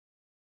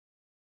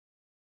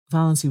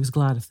 Valancy was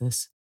glad of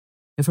this.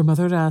 If her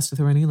mother had asked if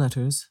there were any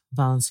letters,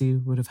 Valancy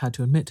would have had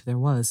to admit there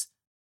was.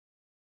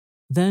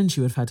 Then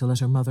she would have had to let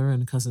her mother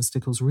and Cousin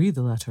Stickles read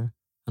the letter,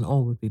 and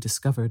all would be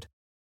discovered.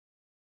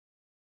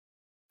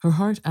 Her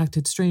heart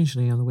acted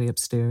strangely on the way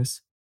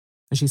upstairs,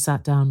 as she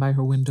sat down by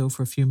her window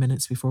for a few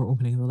minutes before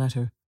opening the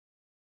letter.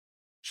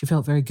 She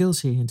felt very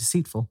guilty and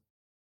deceitful.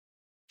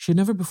 She had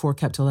never before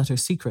kept a letter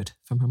secret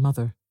from her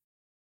mother.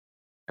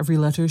 Every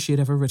letter she had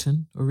ever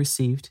written or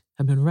received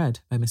had been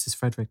read by Mrs.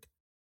 Frederick.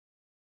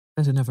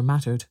 That had never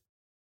mattered.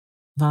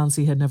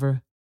 Valency had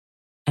never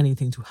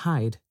anything to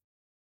hide.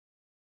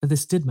 But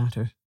this did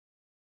matter.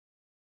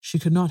 She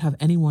could not have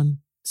anyone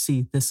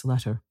see this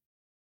letter.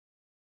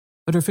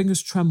 But her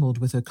fingers trembled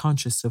with a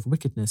conscience of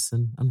wickedness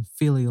and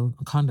unfilial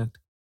conduct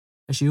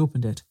as she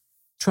opened it,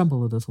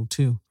 trembled a little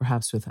too,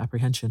 perhaps with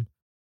apprehension.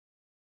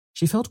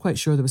 She felt quite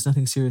sure there was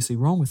nothing seriously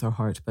wrong with her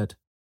heart, but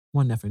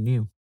one never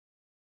knew.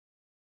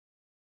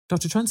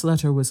 Dr. Trent's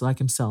letter was like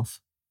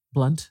himself,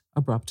 blunt,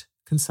 abrupt,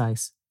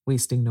 concise,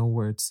 wasting no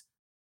words.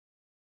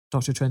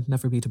 Dr. Trent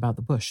never beat about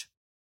the bush.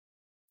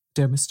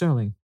 Dear Miss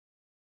Sterling.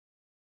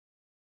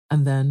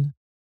 And then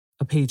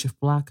a page of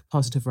black,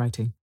 positive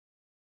writing.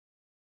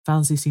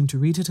 Valency seemed to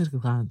read it at a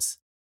glance.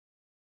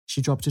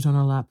 She dropped it on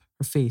her lap,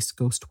 her face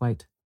ghost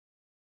white.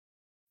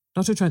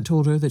 Dr. Trent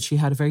told her that she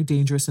had a very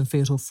dangerous and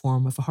fatal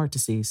form of a heart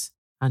disease,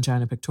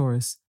 angina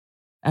pectoris,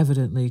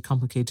 evidently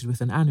complicated with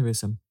an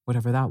aneurysm,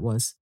 whatever that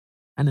was,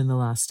 and in the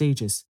last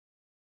stages.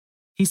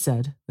 He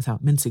said,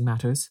 without mincing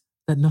matters,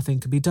 that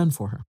nothing could be done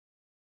for her.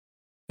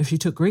 If she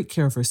took great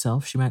care of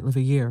herself, she might live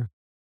a year,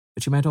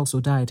 but she might also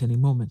die at any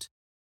moment.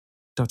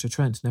 Dr.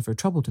 Trent never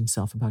troubled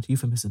himself about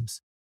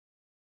euphemisms.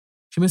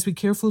 She must be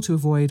careful to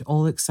avoid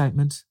all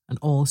excitement and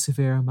all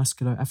severe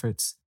muscular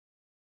efforts.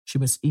 She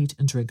must eat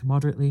and drink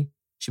moderately.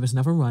 She must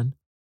never run.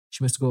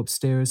 She must go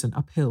upstairs and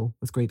uphill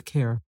with great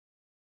care.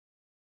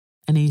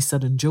 Any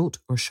sudden jolt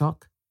or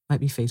shock might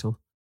be fatal.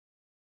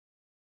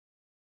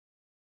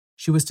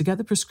 She was to get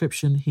the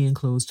prescription he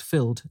enclosed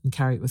filled and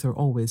carry it with her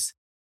always,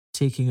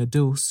 taking a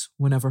dose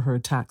whenever her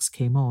attacks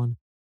came on.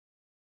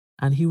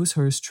 And he was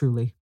hers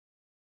truly,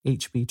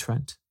 H.B.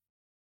 Trent.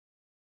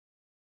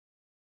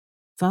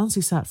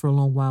 Valency sat for a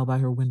long while by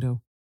her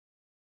window.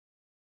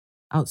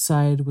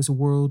 Outside was a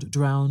world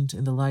drowned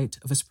in the light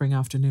of a spring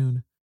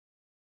afternoon,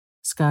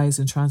 skies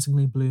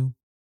entrancingly blue,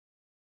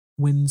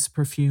 winds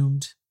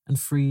perfumed and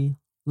free,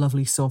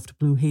 lovely soft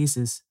blue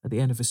hazes at the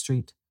end of a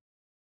street.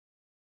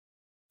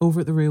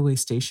 Over at the railway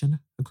station,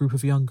 a group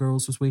of young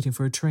girls was waiting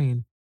for a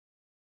train.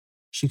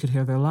 She could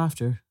hear their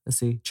laughter as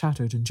they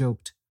chattered and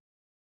joked.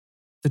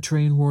 The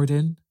train roared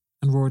in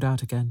and roared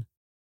out again.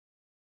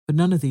 But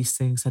none of these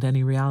things had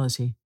any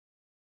reality.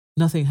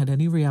 Nothing had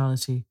any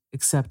reality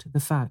except the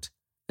fact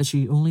that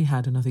she only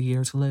had another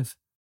year to live.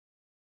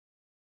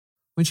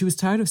 When she was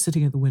tired of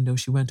sitting at the window,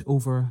 she went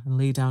over and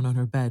lay down on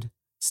her bed,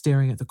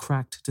 staring at the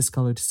cracked,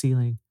 discoloured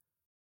ceiling.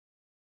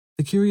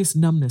 The curious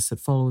numbness that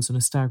follows on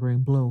a staggering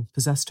blow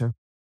possessed her.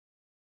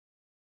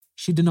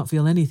 She did not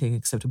feel anything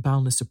except a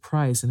boundless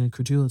surprise and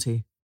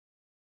incredulity,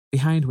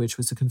 behind which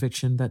was the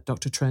conviction that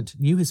Dr. Trent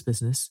knew his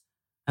business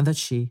and that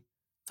she,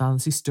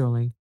 Valency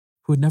Sterling,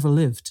 who had never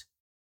lived,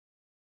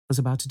 was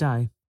about to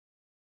die.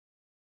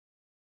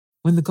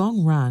 When the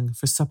gong rang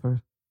for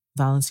supper,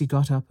 Valency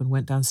got up and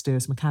went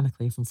downstairs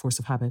mechanically from force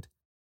of habit.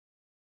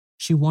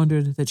 She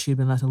wondered that she had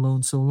been let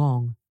alone so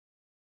long,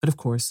 but of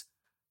course,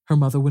 her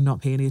mother would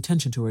not pay any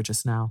attention to her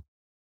just now.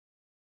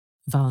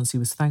 Valency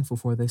was thankful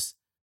for this.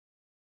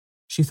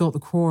 She thought the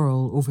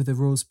quarrel over the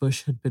rose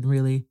bush had been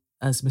really,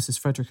 as Mrs.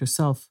 Frederick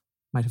herself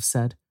might have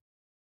said,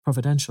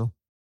 providential.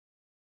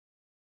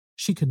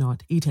 She could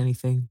not eat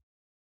anything,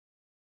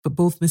 but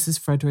both Mrs.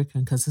 Frederick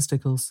and Cousin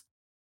Stickles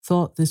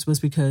thought this was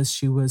because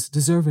she was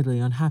deservedly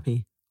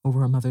unhappy over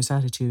her mother's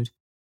attitude,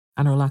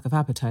 and her lack of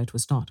appetite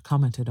was not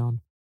commented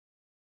on.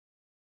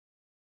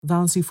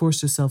 Valency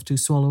forced herself to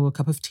swallow a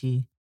cup of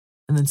tea,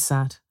 and then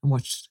sat and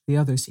watched the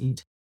others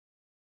eat,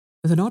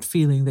 with an odd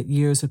feeling that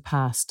years had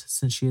passed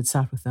since she had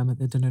sat with them at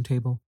the dinner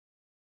table.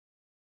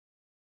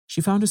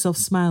 She found herself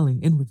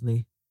smiling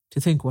inwardly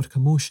to think what a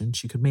commotion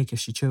she could make if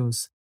she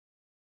chose.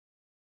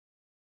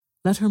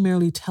 Let her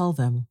merely tell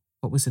them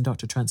what was in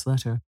Dr. Trent's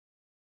letter,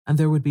 and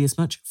there would be as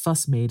much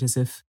fuss made as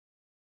if,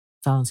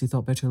 Valency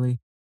thought bitterly,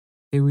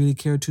 they really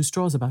cared two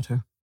straws about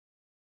her.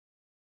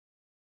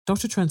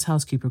 Dr. Trent's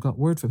housekeeper got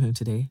word from him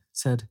today,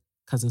 said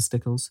Cousin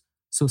Stickles,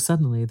 so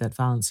suddenly that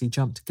Valency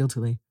jumped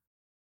guiltily.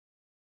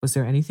 Was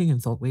there anything in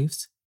Thought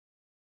Waves?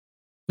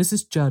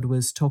 Mrs. Judd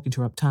was talking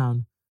to her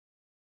uptown.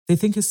 They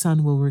think his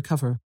son will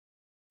recover,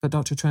 but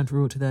Dr. Trent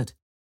wrote that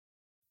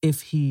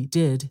if he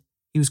did,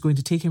 he was going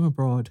to take him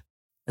abroad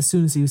as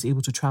soon as he was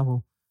able to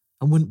travel,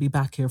 and wouldn't be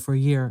back here for a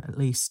year at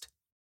least.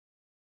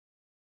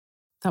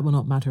 That will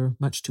not matter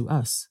much to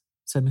us,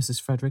 said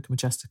Mrs. Frederick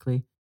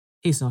majestically.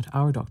 He's not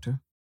our doctor.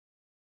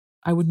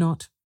 I would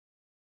not,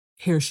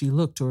 here she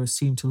looked or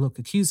seemed to look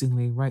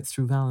accusingly right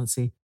through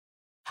Valency,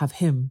 have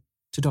him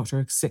to doctor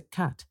a sick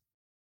cat.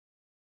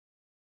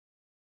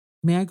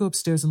 May I go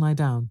upstairs and lie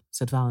down?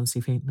 Said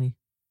Valency faintly.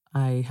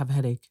 I have a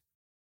headache.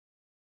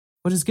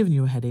 What has given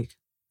you a headache?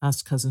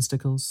 Asked Cousin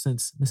Stickles,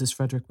 since Mrs.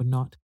 Frederick would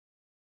not.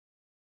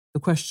 The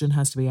question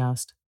has to be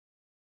asked.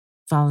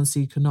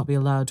 Valency could not be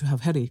allowed to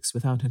have headaches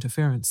without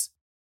interference.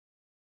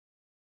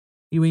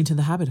 You ain't in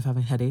the habit of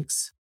having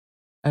headaches.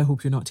 I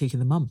hope you're not taking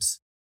the mumps.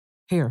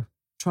 Here,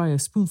 try a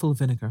spoonful of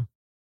vinegar.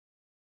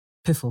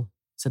 Piffle,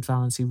 said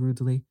Valency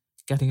rudely,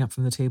 getting up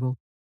from the table.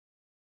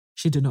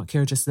 She did not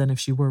care just then if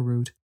she were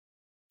rude.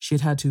 She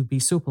had had to be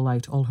so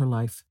polite all her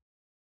life.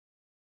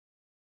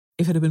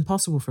 If it had been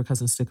possible for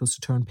Cousin Stickles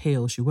to turn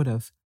pale, she would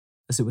have.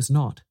 As it was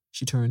not,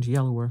 she turned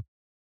yellower.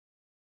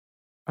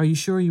 "Are you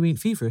sure you ain't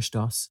feverish,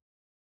 Doss?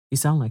 You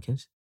sound like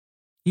it.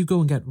 You go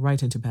and get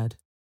right into bed,"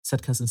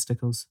 said Cousin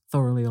Stickles,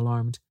 thoroughly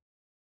alarmed.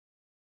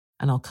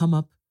 "And I'll come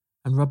up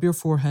and rub your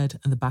forehead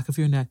and the back of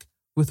your neck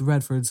with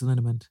Redford's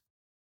liniment."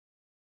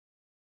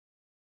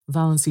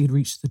 Valency had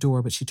reached the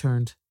door, but she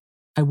turned.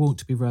 "I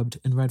won't be rubbed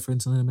in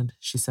Redford's liniment,"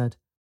 she said.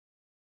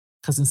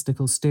 Cousin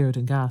Stickles stared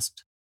and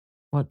gasped.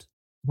 What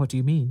do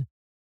you mean?"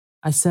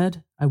 "I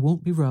said I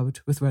won't be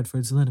rubbed with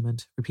Redford's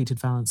liniment," repeated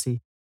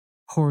Valency.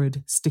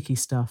 "Horrid, sticky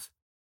stuff.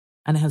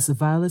 And it has the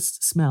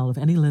vilest smell of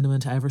any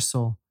liniment I ever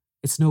saw.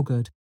 It's no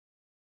good.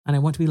 And I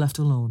want to be left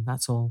alone,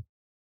 that's all."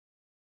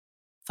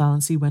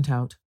 Valency went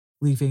out,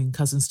 leaving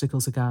Cousin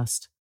Stickles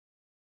aghast.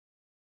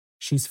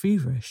 "She's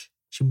feverish.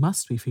 She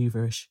must be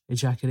feverish,"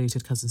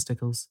 ejaculated Cousin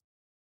Stickles.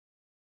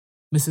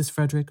 Mrs.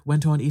 Frederick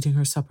went on eating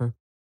her supper.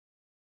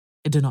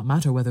 It did not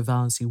matter whether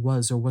Valency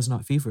was or was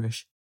not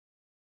feverish.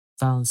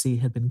 Valency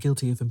had been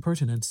guilty of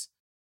impertinence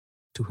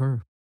to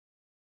her.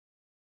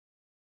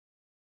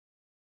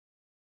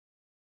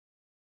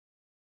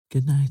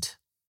 Good night.